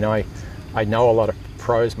would. I mean, I know a lot of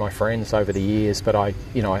pros, my friends over the years, but I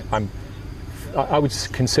would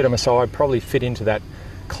consider myself, I'd probably fit into that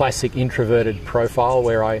classic introverted profile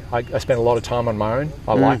where I spend a lot of time on my own.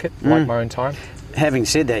 I like it, like my own time. Having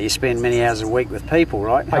said that, you spend many hours a week with people,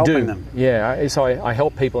 right? Helping them. Yeah, so I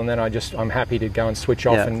help people, and then I'm happy to go and switch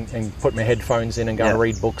off and put my headphones in and go and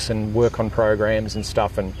read books and work on programs and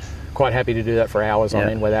stuff, and quite happy to do that for hours on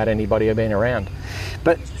end without anybody being around.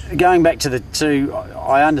 But going back to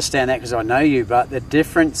I understand that because I know you, but the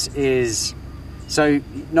difference is So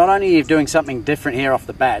not only are you doing something different here off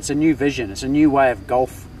the bat, it's a new vision, it's a new way of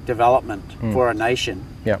golf development for a nation.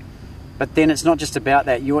 Yeah. But then it's not just about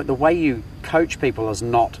that. The way you coach people is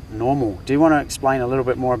not normal. Do you want to explain a little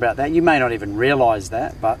bit more about that? You may not even realise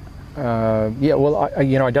that, but... Yeah, well,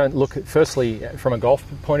 I don't look at, firstly, from a golf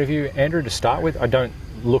point of view, Andrew, to start with, I don't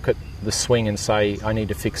look at the swing and say, I need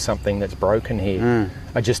to fix something that's broken here.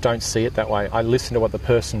 I just don't see it that way. I listen to what the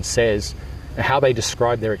person says, how they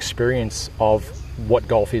describe their experience of what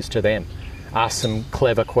golf is to them. Ask some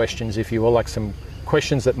clever questions, if you will, like some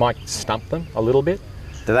questions that might stump them a little bit.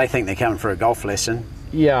 Do they think they're coming for a golf lesson?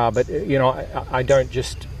 Yeah, but, I don't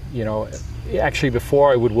just, actually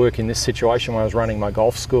before I would work in this situation when I was running my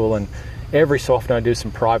golf school, and every so often I do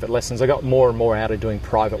some private lessons. I got more and more out of doing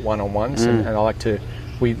private one-on-ones, and I like to,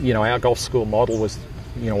 our golf school model was,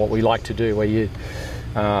 what we like to do, where you,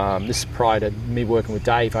 this is prior to me working with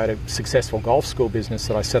Dave. I had a successful golf school business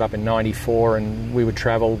that I set up in '94, and we would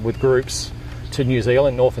travel with groups to New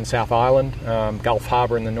Zealand, North and South Island, Gulf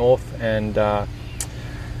Harbour in the north, and down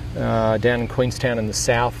in Queenstown in the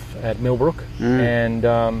south at Millbrook, and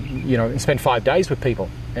and spend 5 days with people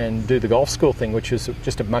and do the golf school thing, which is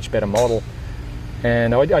just a much better model.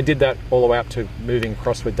 And I did that all the way up to moving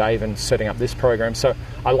across with Dave and setting up this program. So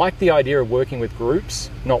I like the idea of working with groups,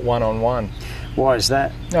 not one-on-one. Why is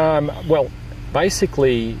that? Well,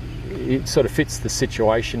 basically, it sort of fits the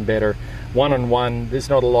situation better. One-on-one, there's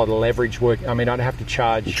not a lot of leverage work. I mean, I'd have to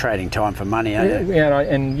charge... You're trading time for money, aren't you? Yeah,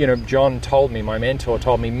 and John told me, my mentor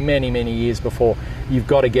told me many, many years before, you've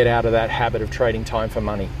got to get out of that habit of trading time for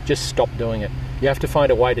money. Just stop doing it. You have to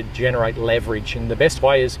find a way to generate leverage, and the best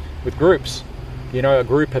way is with groups. A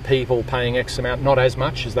group of people paying X amount, not as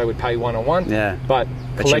much as they would pay one-on-one, but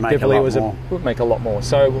collectively it would make a lot more.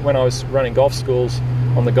 So when I was running golf schools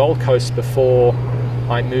on the Gold Coast before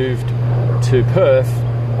I moved to Perth,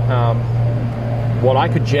 what I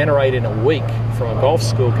could generate in a week from a golf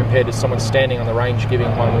school compared to someone standing on the range giving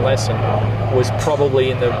one lesson was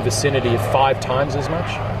probably in the vicinity of 5 times as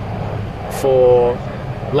much for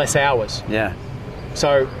less hours. Yeah.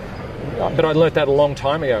 So, but I learnt that a long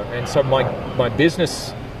time ago. And so my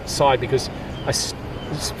business side, because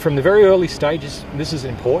from the very early stages, this is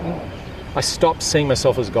important, I stopped seeing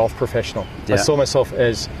myself as a golf professional. Yeah. I saw myself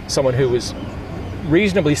as someone who was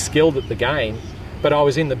reasonably skilled at the game, but I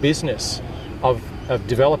was in the business of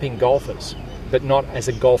developing golfers, but not as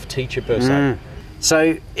a golf teacher per se.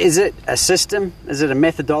 So is it a system, is it a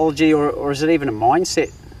methodology, or is it even a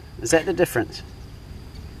mindset? Is that the difference?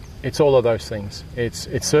 It's all of those things. It's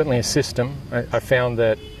certainly a system. I found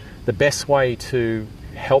that the best way to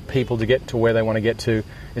help people to get to where they want to get to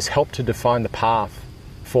is help to define the path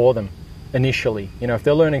for them initially. If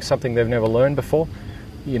they're learning something they've never learned before,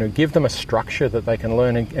 give them a structure that they can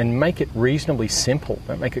learn and make it reasonably simple.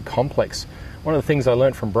 Don't make it complex. One of the things I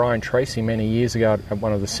learned from Brian Tracy many years ago at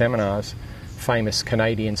one of the seminars, famous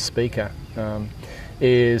Canadian speaker,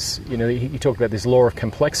 is, he talked about this law of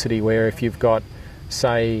complexity, where if you've got,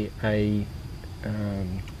 say, a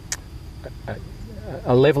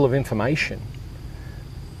level of information,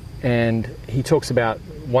 and he talks about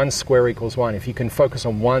 1 square equals 1. If you can focus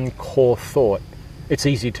on one core thought, it's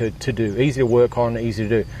easy to do, easy to work on, easy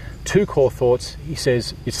to do. 2 core thoughts, he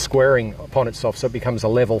says, it's squaring upon itself, so it becomes a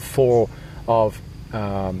level 4 of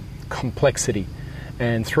complexity.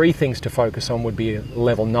 And 3 things to focus on would be a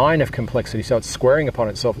level 9 of complexity, so it's squaring upon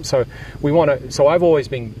itself. So I've always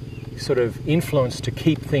been sort of influenced to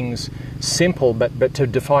keep things simple, but to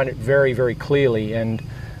define it very, very clearly. And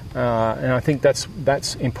I think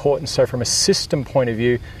that's important. So from a system point of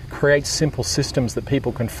view, create simple systems that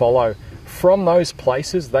people can follow. From those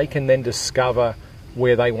places, they can then discover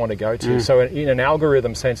where they want to go to. So in an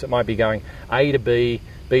algorithm sense, it might be going A to B,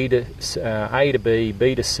 A to B,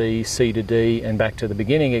 B to C, C to D, and back to the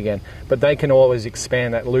beginning again. But they can always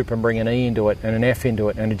expand that loop and bring an E into it, and an F into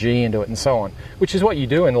it, and a G into it, and so on, which is what you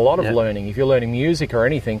do in a lot of learning. If you're learning music or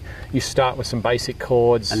anything, you start with some basic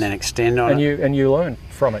chords. And then extend on it. And you learn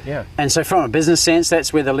from it, yeah. And so from a business sense,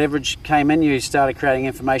 that's where the leverage came in. You started creating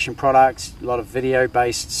information products, a lot of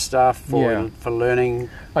video-based stuff for learning.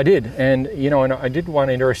 I did, and and I did one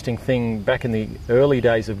interesting thing back in the early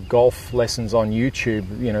days of golf lessons on YouTube,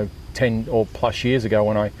 10 or plus years ago,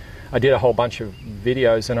 when I did a whole bunch of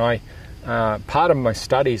videos, and part of my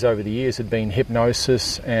studies over the years had been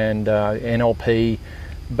hypnosis and NLP,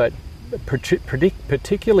 but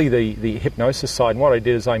particularly the hypnosis side. And what I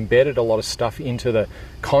did is I embedded a lot of stuff into the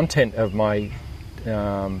content of my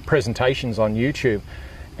presentations on YouTube.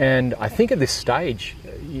 And I think at this stage,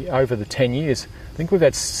 over the 10 years, I think we've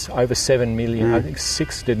had over 7 million, I think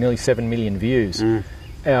 6 to nearly 7 million views,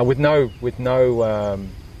 with no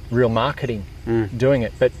real marketing doing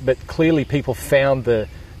it. But clearly people found the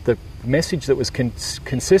message that was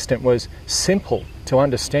consistent was simple to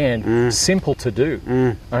understand, simple to do.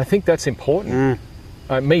 And I think that's important.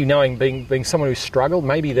 Me knowing, being someone who struggled,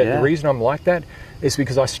 maybe that the reason I'm like that is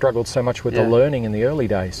because I struggled so much with the learning in the early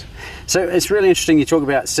days. So it's really interesting you talk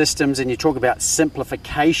about systems and you talk about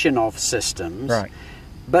simplification of systems. Right.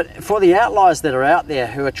 But for the outliers that are out there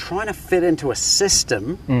who are trying to fit into a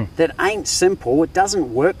system that ain't simple, it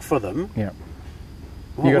doesn't work for them. Yeah.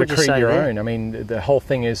 You've got to create your own. I mean, the whole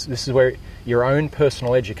thing is, this is where your own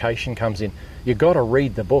personal education comes in. You've got to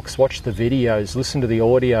read the books, watch the videos, listen to the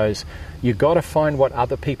audios. You've got to find what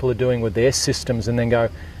other people are doing with their systems and then go,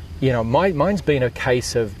 you know, mine's been a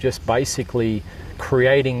case of just basically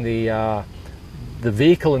creating the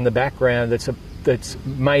vehicle in the background that's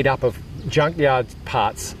made up of junkyard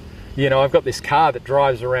parts. You know, I've got this car that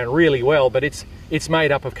drives around really well, but it's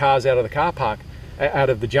made up of cars out of the car park,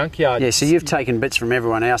 out of the junkyard. Yeah, so you've taken bits from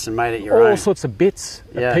everyone else and made it your own. All sorts of bits,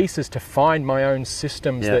 pieces to find my own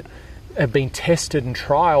systems that have been tested and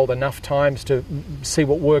trialled enough times to see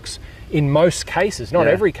what works in most cases. Not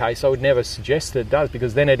every case. I would never suggest that it does,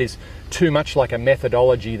 because then it is too much like a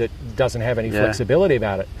methodology that doesn't have any flexibility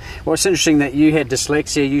about it. Well, it's interesting that you had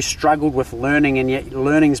dyslexia, you struggled with learning, and yet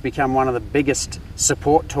learning's become one of the biggest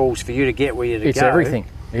support tools for you to get where you to go. It's everything.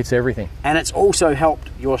 It's everything. And it's also helped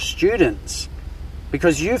your students,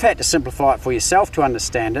 because you've had to simplify it for yourself to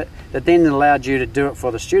understand it, that then allowed you to do it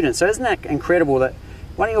for the students. So isn't that incredible that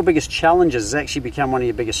one of your biggest challenges has actually become one of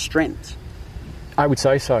your biggest strengths? I would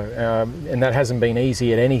say so, and that hasn't been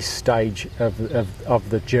easy at any stage of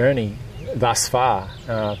the journey thus far.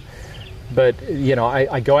 But you know,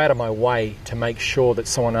 I go out of my way to make sure that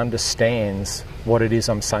someone understands what it is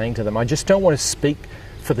I'm saying to them. I just don't want to speak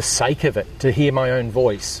for the sake of it, to hear my own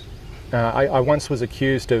voice. I once was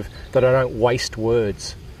accused of that I don't waste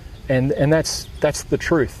words, and that's the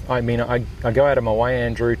truth. I mean, I go out of my way,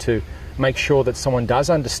 Andrew, to make sure that someone does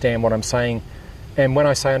understand what I'm saying. And when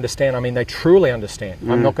I say understand, I mean they truly understand.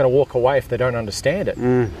 I'm not going to walk away if they don't understand it,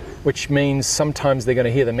 which means sometimes they're going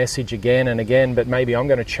to hear the message again and again, but maybe I'm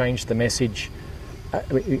going to change the message.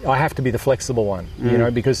 I have to be the flexible one, you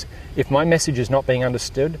know, because if my message is not being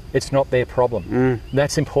understood, it's not their problem.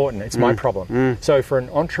 That's important. It's my problem. So for an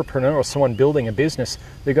entrepreneur or someone building a business,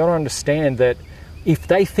 they've got to understand that if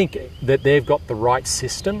they think that they've got the right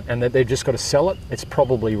system and that they've just got to sell it, it's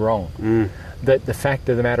probably wrong. That the fact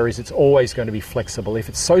of the matter is it's always going to be flexible. If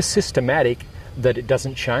it's so systematic that it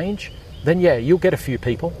doesn't change, then yeah, you'll get a few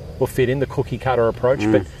people will fit in the cookie cutter approach,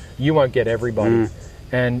 but you won't get everybody.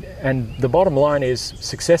 And the bottom line is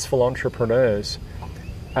successful entrepreneurs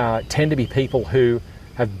tend to be people who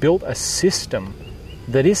have built a system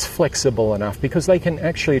that is flexible enough, because they can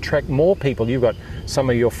actually attract more people. You've got some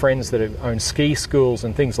of your friends that own ski schools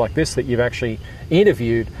and things like this that you've actually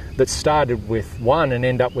interviewed that started with one and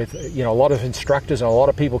end up with, you know, a lot of instructors and a lot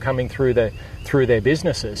of people coming through their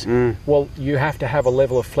businesses. Well, you have to have a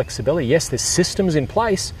level of flexibility. Yes, there's systems in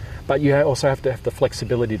place, but you also have to have the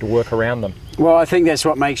flexibility to work around them. Well, I think that's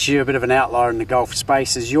what makes you a bit of an outlier in the golf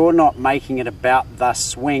space, is you're not making it about the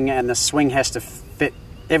swing and the swing has to fit,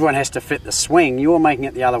 everyone has to fit the swing. You're making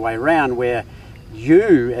it the other way around, where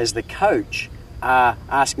you as the coach are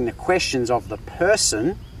asking the questions of the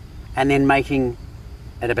person and then making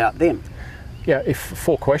it about them. Yeah, if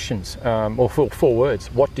 4 questions or 4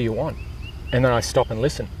 words, what do you want? And then I stop and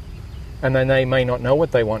listen. And then they may not know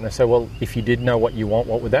what they want. And I say, well, if you did know what you want,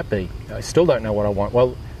 what would that be? I still don't know what I want.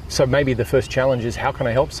 Well, so maybe the first challenge is, how can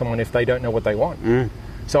I help someone if they don't know what they want?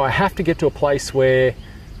 So I have to get to a place where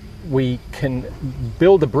we can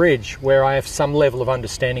build a bridge where I have some level of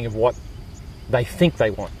understanding of what they think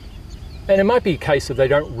they want. And it might be a case of they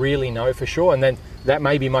don't really know for sure, and then that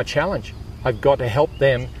may be my challenge. I've got to help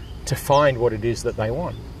them to find what it is that they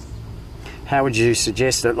want. How would you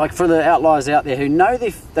suggest it? Like for the outliers out there who know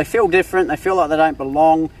they feel different, they feel like they don't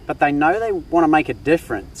belong, but they know they want to make a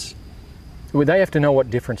difference. Well, they have to know what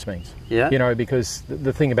difference means. Yeah. You know, because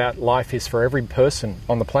the thing about life is, for every person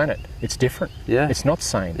on the planet, it's different. Yeah. It's not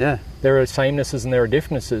same. Yeah. There are samenesses and there are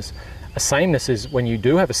differences. A sameness is when you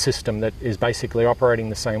do have a system that is basically operating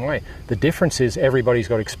the same way. The difference is everybody's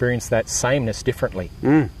got to experience that sameness differently.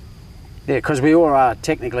 Yeah, because we all are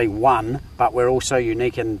technically one, but we're also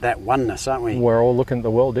unique in that oneness, aren't we? We're all looking at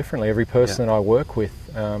the world differently. Every person that I work with,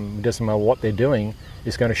 doesn't matter what they're doing,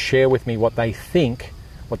 is going to share with me what they think,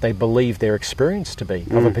 what they believe their experience to be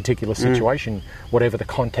of a particular situation, whatever the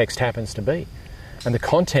context happens to be. And the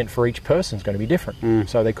content for each person is going to be different.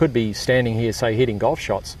 So they could be standing here, say, hitting golf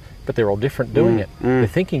shots, but they're all different doing it. They're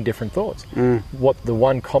thinking different thoughts. What the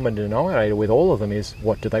one common denominator with all of them is,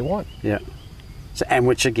 what do they want? Yeah. So, and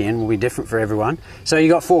which again will be different for everyone. So you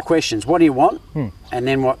got 4 questions. What do you want? And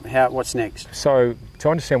then what's next? So to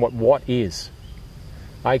understand what is,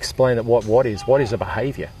 I explain that what is a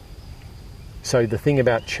behaviour. So the thing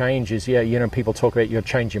about change is, people talk about you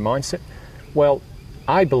change your mindset. Well,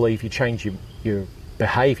 I believe you change your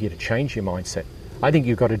behaviour to change your mindset. I think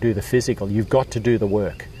you've got to do the physical. You've got to do the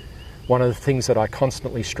work. One of the things that I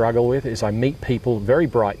constantly struggle with is I meet people, very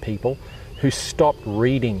bright people, who stopped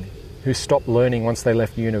reading, who stopped learning once they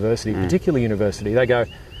left university, particularly university. They go,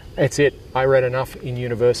 that's it, I read enough in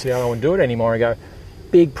university, I don't want to do it anymore. I go,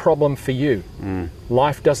 big problem for you.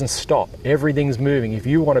 Life doesn't stop. Everything's moving. If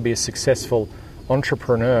you want to be a successful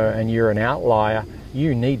entrepreneur and you're an outlier,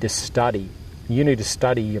 you need to study. You need to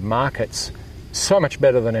study your markets so much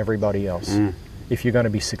better than everybody else if you're going to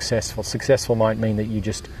be successful. Successful might mean that you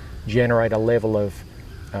just generate a level of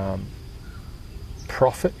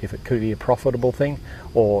profit, if it could be a profitable thing,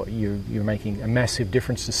 or you're making a massive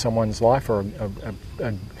difference to someone's life, or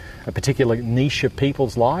a particular niche of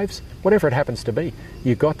people's lives, whatever it happens to be.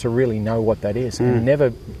 You've got to really know what that is. And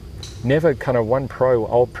never kind of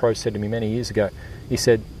old pro said to me many years ago, he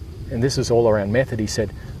said, and this is all around method, he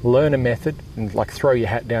said, learn a method and like throw your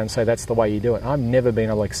hat down and say that's the way you do it. I've never been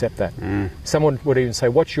able to accept that. Someone would even say,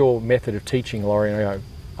 what's your method of teaching, Lawrie? And I go,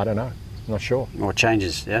 I don't know. I'm not sure. Or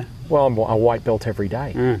changes, yeah? Well, I'm a white belt every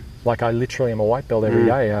day. Like I literally am a white belt every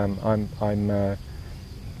day.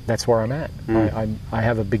 That's where I'm at. I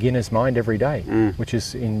have a beginner's mind every day, which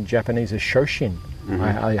is in Japanese is shoshin.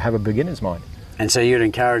 I have a beginner's mind. And so you'd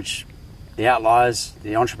encourage the outliers,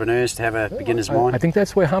 the entrepreneurs to have a beginner's mind? I think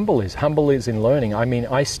that's where humble is. Humble is in learning. I mean,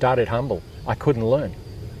 I started humble. I couldn't learn.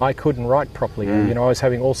 I couldn't write properly. I was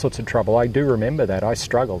having all sorts of trouble. I do remember that. I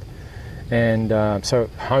struggled. And so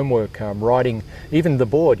homework, writing, even the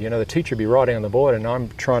board, the teacher would be writing on the board and I'm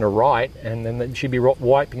trying to write and then she'd be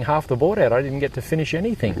wiping half the board out. I didn't get to finish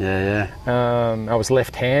anything. I was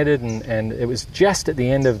left-handed and it was just at the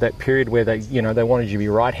end of that period where they wanted you to be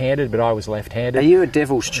right-handed, but I was left-handed. Are you a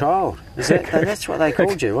devil's child? That's what they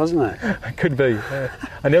called you, wasn't it? It could be.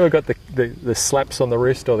 I never got the slaps on the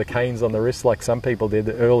wrist or the canes on the wrist like some people did,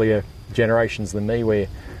 the earlier generations than me, where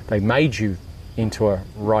they made you into a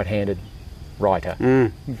right-handed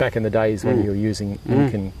writer back in the days when you were using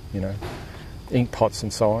ink and ink pots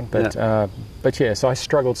and so on. But yeah, so I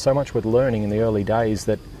struggled so much with learning in the early days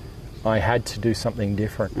that I had to do something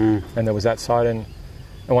different, and there was that side. And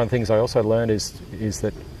one of the things I also learned is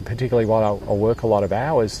that particularly while I work a lot of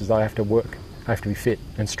hours, is I have to be fit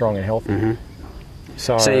and strong and healthy.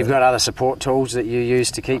 So you've got other support tools that you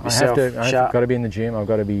use to keep yourself sharp. I've got to be in the gym. I've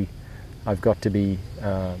got to be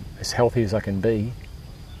as healthy as I can be.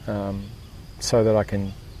 So that I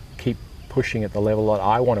can keep pushing at the level that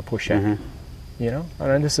I want to push at, And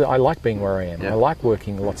I like being where I am. I like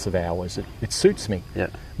working lots of hours. It suits me.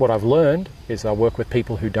 What I've learned is I work with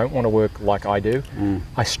people who don't want to work like I do.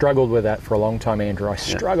 I struggled with that for a long time, Andrew. I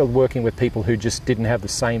struggled working with people who just didn't have the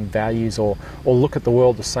same values or look at the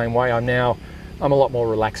world the same way. I'm a lot more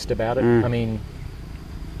relaxed about it. I mean,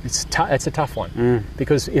 it's a tough one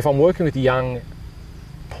because if I'm working with young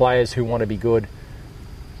players who want to be good,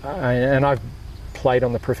 and I've played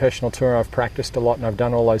on the professional tour, I've practiced a lot and I've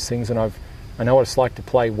done all those things, and I know what it's like to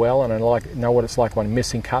play well, and I know what it's like when I'm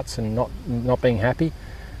missing cuts and not being happy,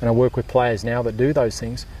 and I work with players now that do those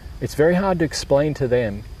things. It's very hard to explain to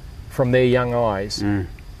them from their young eyes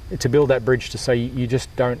to build that bridge to say you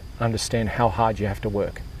just don't understand how hard you have to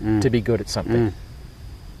work to be good at something.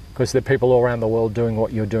 Because there are people all around the world doing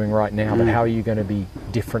what you're doing right now, but how are you going to be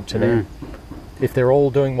different to them? If they're all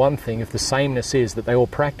doing one thing, if the sameness is that they all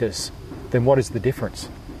practice, then what is the difference?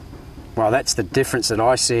 Well, that's the difference that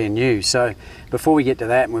I see in you. So before we get to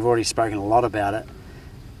that, and we've already spoken a lot about it,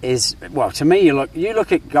 to me you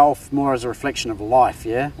look at golf more as a reflection of life,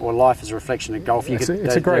 yeah? Or life as a reflection of golf. It's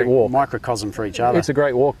a great walk. Microcosm for each other. It's a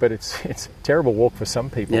great walk, but it's a terrible walk for some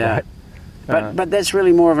people, right? But that's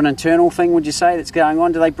really more of an internal thing, would you say, that's going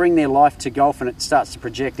on? Do they bring their life to golf and it starts to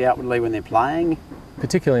project outwardly when they're playing?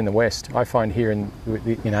 Particularly in the West. I find here in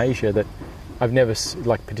Asia that I've never,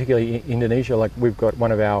 particularly Indonesia, we've got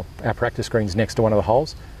one of our practice greens next to one of the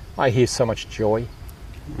holes. I hear so much joy.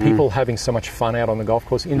 People having so much fun out on the golf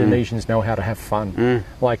course. Indonesians know how to have fun.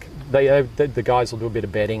 The guys will do a bit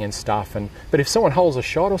of betting and stuff. But if someone holds a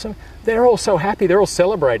shot or something, they're all so happy. They're all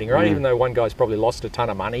celebrating, right? Even though one guy's probably lost a ton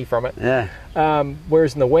of money from it.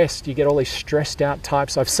 Whereas in the West, you get all these stressed out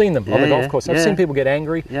types. I've seen them on the golf course. I've seen people get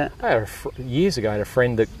angry. Years ago, I had a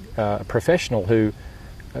friend, a professional, who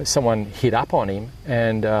someone hit up on him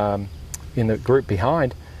and in the group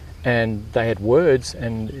behind, and they had words,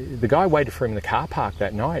 and the guy waited for him in the car park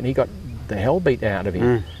that night, and he got the hell beat out of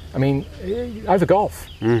him. I mean, over golf.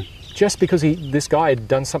 Just because this guy had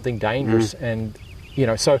done something dangerous, and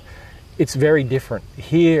so it's very different.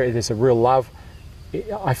 Here, there's a real love.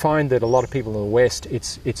 I find that a lot of people in the West,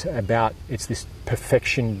 it's this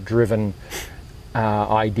perfection-driven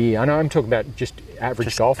idea. I know I'm talking about just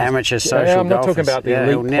average golfers. Amateur social I'm not golfers. talking about the elite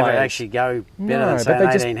He'll never players. actually go better than, say, but they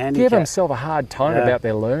an just 18 handicap. give themselves a hard time about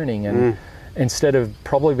their learning, and instead of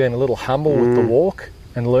probably being a little humble with the walk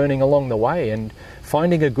and learning along the way, and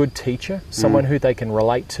finding a good teacher, someone who they can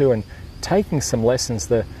relate to, and taking some lessons.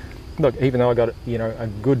 Look, even though I got a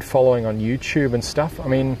good following on YouTube and stuff, I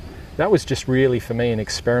mean, that was just really for me an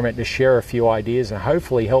experiment to share a few ideas and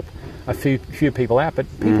hopefully help a few people out. But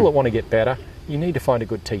people that want to get better, you need to find a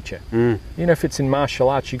good teacher. If it's in martial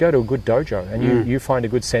arts, you go to a good dojo and you find a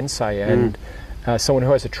good sensei and someone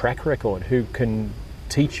who has a track record who can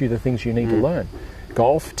teach you the things you need to learn.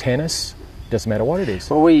 Golf, tennis, doesn't matter what it is.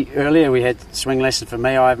 Well, earlier we had swing lesson for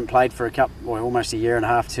me. I haven't played for almost a year and a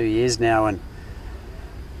half, 2 years now, and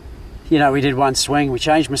we did one swing. We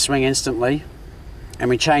changed my swing instantly, and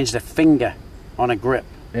we changed a finger on a grip,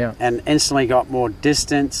 and instantly got more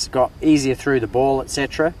distance, got easier through the ball,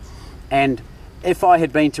 etc. And if I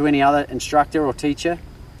had been to any other instructor or teacher,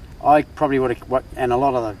 I probably would have, and a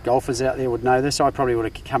lot of the golfers out there would know this, I probably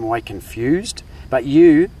would have come away confused. But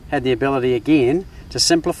you had the ability again to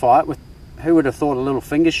simplify it with, who would have thought a little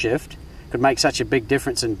finger shift could make such a big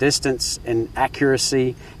difference in distance, in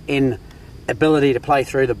accuracy, in ability to play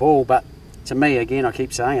through the ball. But to me, again, I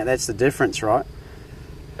keep saying it, that's the difference, right?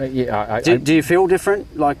 Do you feel different?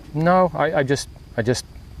 No, I just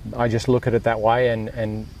look at it that way,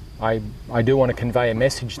 and I do want to convey a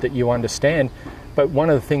message that you understand. But one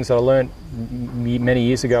of the things that I learned many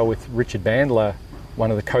years ago with Richard Bandler, one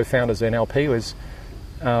of the co-founders of NLP, was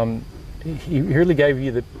he really gave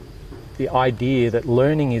you the idea that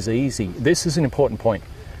learning is easy. This is an important point.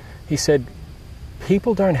 He said,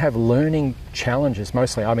 people don't have learning challenges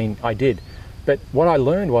mostly. I mean, I did. But what I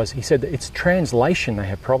learned was, he said that it's translation they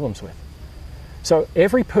have problems with. So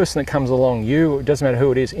every person that comes along, it doesn't matter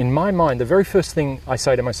who it is, in my mind, the very first thing I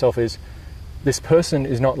say to myself is, this person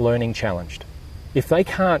is not learning challenged. If they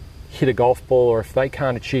can't hit a golf ball, or if they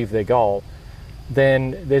can't achieve their goal,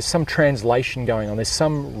 then there's some translation going on. There's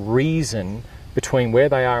some reason between where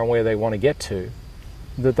they are and where they want to get to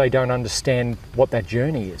that they don't understand what that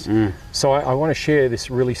journey is. So I want to share this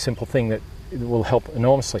really simple thing that will help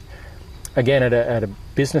enormously. Again, at a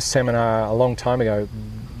business seminar a long time ago,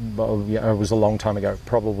 it was a long time ago,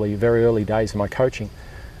 probably very early days of my coaching,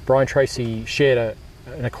 Brian Tracy shared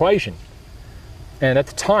an equation. And at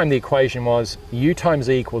the time, the equation was U times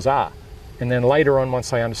E equals R. And then later on,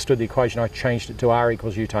 once I understood the equation, I changed it to R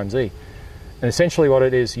equals U times E. And essentially what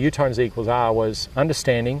it is, U times E equals R, was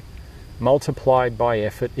understanding multiplied by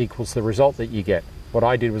effort equals the result that you get. What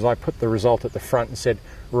I did was I put the result at the front and said,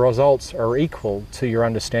 results are equal to your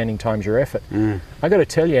understanding times your effort. I got to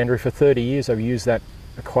tell you, Andrew, for 30 years I've used that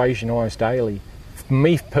equation almost daily.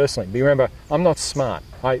 Me personally, but remember, I'm not smart.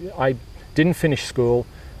 I didn't finish school.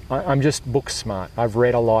 I'm just book smart. I've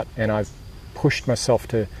read a lot and I've pushed myself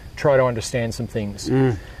to try to understand some things.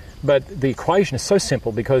 But the equation is so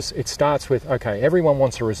simple because it starts with, okay, everyone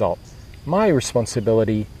wants a result. My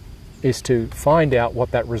responsibility is to find out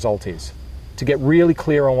what that result is, to get really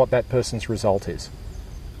clear on what that person's result is,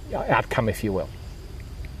 outcome, if you will.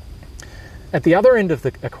 At the other end of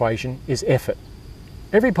the equation is effort.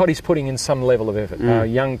 Everybody's putting in some level of effort.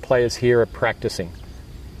 Young players here are practicing,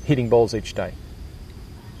 hitting balls each day.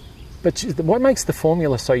 But what makes the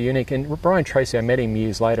formula so unique, and Brian Tracy, I met him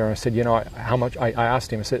years later, and I said, how much, I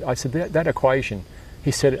asked him, I said that equation, he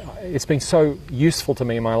said, it's been so useful to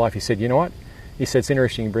me in my life. He said, you know what? He said, it's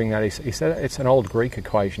interesting you bring that. He said, it's an old Greek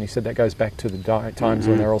equation. He said, that goes back to the times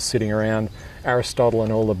when they're all sitting around, Aristotle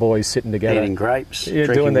and all the boys sitting together. Eating grapes,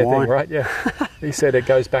 doing their wine. thing, right? Yeah. He said it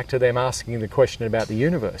goes back to them asking the question about the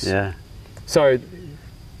universe. Yeah. So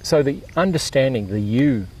the understanding, the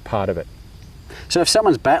you part of it. So if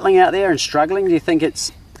someone's battling out there and struggling, do you think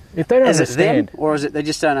if they don't understand, them, or is it they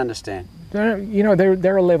just don't understand? There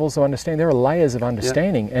are levels of understanding. There are layers of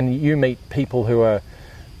understanding, and you meet people who are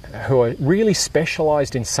really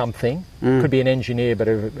specialised in something. Could be an engineer, but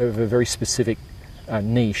of a very specific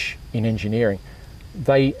niche in engineering.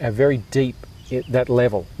 They are very deep at that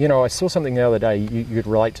level. I saw something the other day. You'd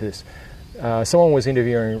relate to this. Someone was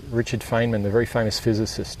interviewing Richard Feynman, the very famous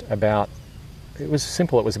physicist, about. It was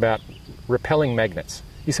simple. It was about repelling magnets.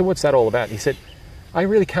 He said, what's that all about? He said, I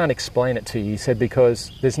really can't explain it to you. He said, because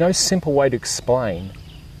there's no simple way to explain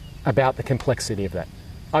about the complexity of that.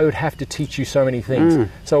 I would have to teach you so many things.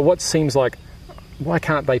 So what seems like, why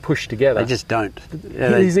can't they push together? They just don't.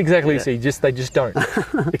 He's exactly they just don't.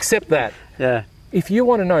 Except that. Yeah. If you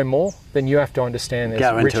want to know more, then you have to understand this.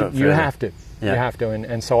 Go into Richard, it you further. have to. Yeah. You have to.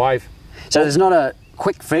 And so So there's not a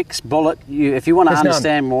quick fix bullet. If you want to There's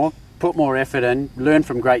understand more, put more effort in, learn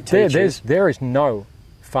from great teachers. There is no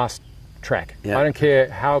fast track. Yeah. I don't care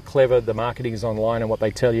how clever the marketing is online and what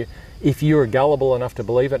they tell you. If you're gullible enough to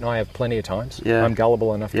believe it, and I have plenty of times, I'm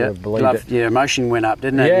gullible enough to have believed it. Your emotion went up,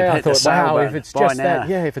 didn't it? Yeah, You I thought, wow, if it's just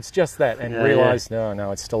that, and Yeah, realise,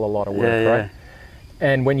 no, it's still a lot of work, right?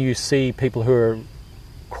 And when you see people who are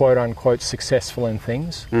quote unquote successful in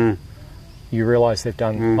things, you realise they've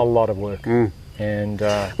done a lot of work. And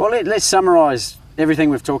well, let's summarise everything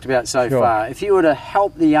we've talked about so far. If you were to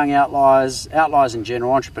help the young outliers in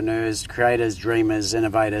general, entrepreneurs, creators, dreamers,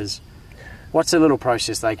 innovators, what's a little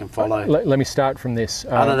process they can follow? Let me start from this.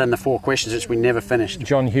 Other than the 4 questions which we never finished.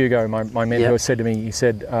 John Hugo, my mentor, said to me, he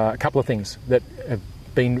said a couple of things that have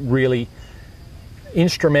been really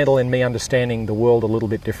instrumental in me understanding the world a little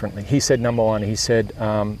bit differently. He said, number one, he said,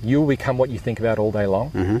 you will become what you think about all day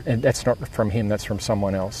long. And that's not from him, that's from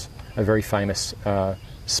someone else, a very famous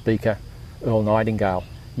speaker, Earl Nightingale.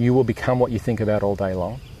 You will become what you think about all day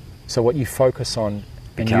long. So what you focus on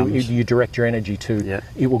and you direct your energy to,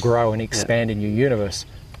 it will grow and expand in your universe.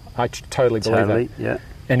 I totally believe that. Yeah.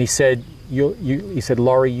 And he said, he said,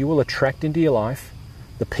 Lawrie, you will attract into your life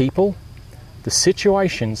the people, the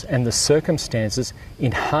situations, and the circumstances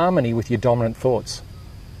in harmony with your dominant thoughts.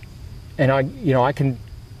 And I can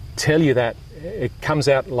tell you that it comes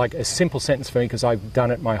out like a simple sentence for me because I've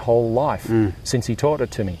done it my whole life since he taught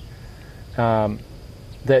it to me.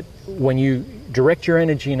 That when you direct your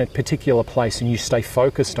energy in a particular place and you stay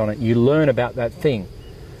focused on it, you learn about that thing,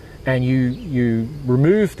 and you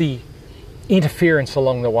remove the interference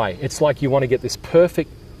along the way. It's like you want to get this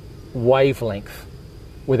perfect wavelength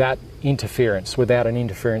without interference, without an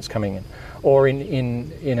interference coming in. Or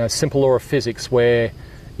in a simple law of physics where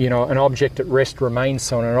an object at rest remains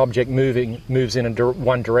so, and an object moves in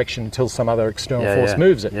one direction until some other external force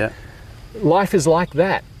moves it. Yeah. Life is like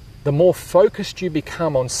that. The more focused you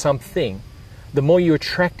become on something, the more you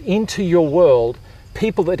attract into your world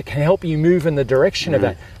people that can help you move in the direction of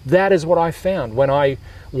that. That is what I found when I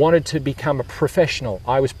wanted to become a professional.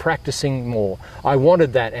 I was practicing more. I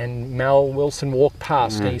wanted that, and Mal Wilson walked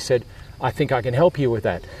past and he said, I think I can help you with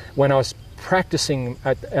that. When I was practicing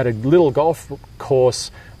at a little golf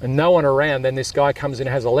course and no one around, then this guy comes in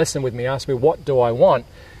and has a lesson with me, asks me, what do I want?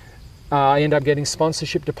 I end up getting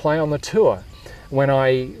sponsorship to play on the tour. When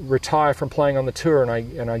I retire from playing on the tour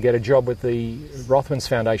and I get a job with the Rothmans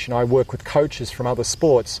Foundation, I work with coaches from other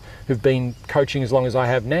sports who've been coaching as long as I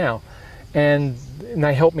have now, and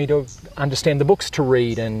they help me to understand the books to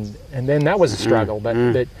read, and then that was a struggle.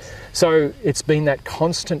 But so it's been that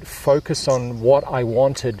constant focus on what I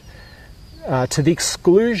wanted to the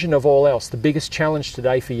exclusion of all else. The biggest challenge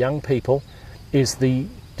today for young people is the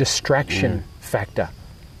distraction factor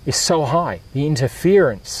is so high. The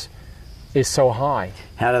interference is so high.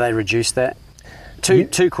 How do they reduce that?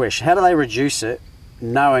 Two questions. How do they reduce it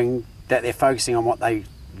knowing that they're focusing on what they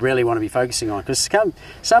really want to be focusing on? Because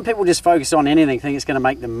some people just focus on anything, think it's going to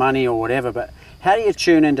make them money or whatever, but how do you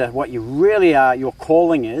tune into what you really are, your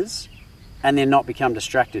calling is, and then not become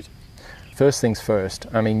distracted? First things first,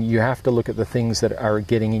 you have to look at the things that are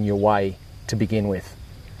getting in your way to begin with.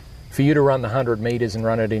 For you to run the 100 metres and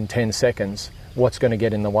run it in 10 seconds, what's going to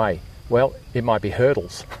get in the way? Well, it might be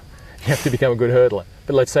hurdles. You have to become a good hurdler.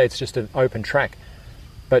 But let's say it's just an open track.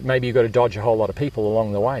 But maybe you've got to dodge a whole lot of people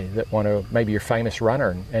along the way that want to, maybe you're a famous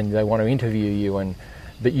runner and they want to interview you,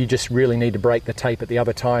 but you just really need to break the tape at the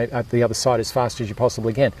other side as fast as you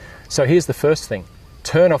possibly can. So here's the first thing.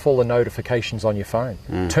 Turn off all the notifications on your phone.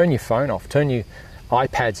 Turn your phone off. Turn your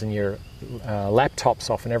iPads and your laptops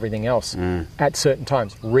off and everything else at certain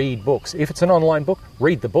times. Read books. If it's an online book,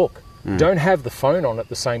 read the book. Don't have the phone on at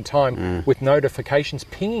the same time with notifications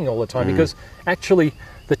pinging all the time, because actually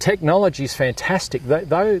the technology is fantastic.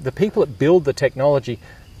 The people that build the technology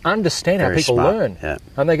understand how people learn. Yeah.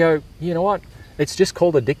 And they go, you know what? It's just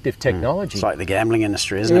called addictive technology. It's like the gambling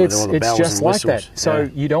industry, isn't it? With all the bells it's just and whistles. Like that. So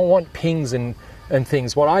you don't want pings and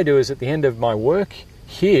things. What I do is at the end of my work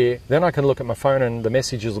here, then I can look at my phone and the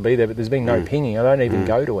messages will be there, but there's been no pinging. I don't even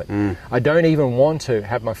go to it. I don't even want to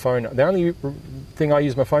have my phone. The only thing I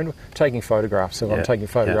use my phone for, taking photographs. So I'm taking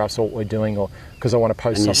photographs of what we're doing, or because I want to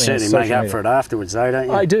post and something. You certainly make up for it afterwards, though, don't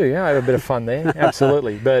you? I do, yeah. I have a bit of fun there,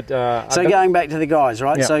 absolutely. But so going back to the guys,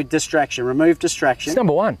 right? Yeah. So distraction, remove distraction. It's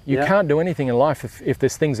number one. You can't do anything in life if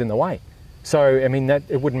there's things in the way. So, that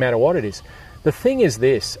it wouldn't matter what it is. The thing is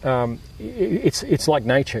this, it's like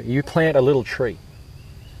nature. You plant a little tree.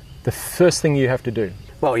 the first thing you have to do.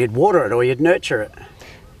 Well, you'd water it or you'd nurture it.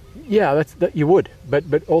 Yeah, that you would, but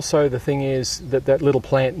also the thing is that that little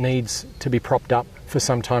plant needs to be propped up for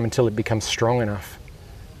some time until it becomes strong enough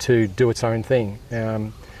to do its own thing.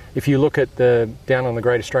 If you look at down on the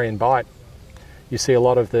Great Australian Bight, you see a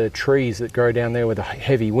lot of the trees that grow down there with the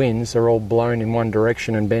heavy winds are all blown in one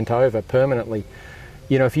direction and bent over permanently.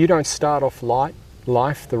 You know, if you don't start off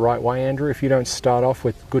life the right way, Andrew, if you don't start off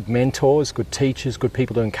with good mentors, good teachers, good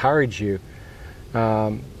people to encourage you,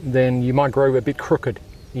 then you might grow a bit crooked.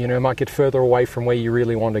 You know, might get further away from where you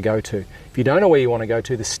really want to go to. If you don't know where you want to go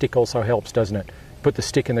to, the stick also helps, doesn't it? Put the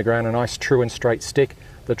stick in the ground, a nice true and straight stick,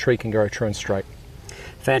 the tree can grow true and straight.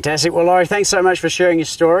 Fantastic. Well, Lawrie, thanks so much for sharing your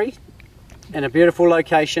story in a beautiful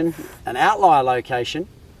location, an outlier location.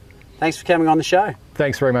 Thanks for coming on the show.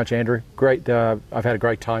 Thanks very much, Andrew. Great. I've had a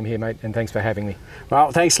great time here, mate, and thanks for having me.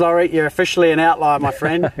 Well, thanks, Lawrie. You're officially an outlier, my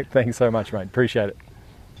friend. Thanks so much, mate. Appreciate it.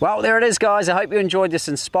 Well, there it is, guys. I hope you enjoyed this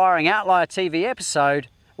inspiring Outlier TV episode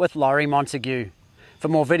with Lawrie Montague. For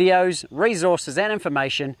more videos, resources and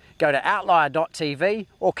information, go to outlier.tv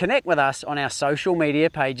or connect with us on our social media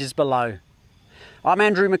pages below. I'm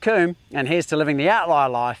Andrew McComb, and here's to living the outlier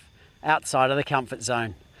life outside of the comfort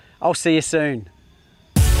zone. I'll see you soon.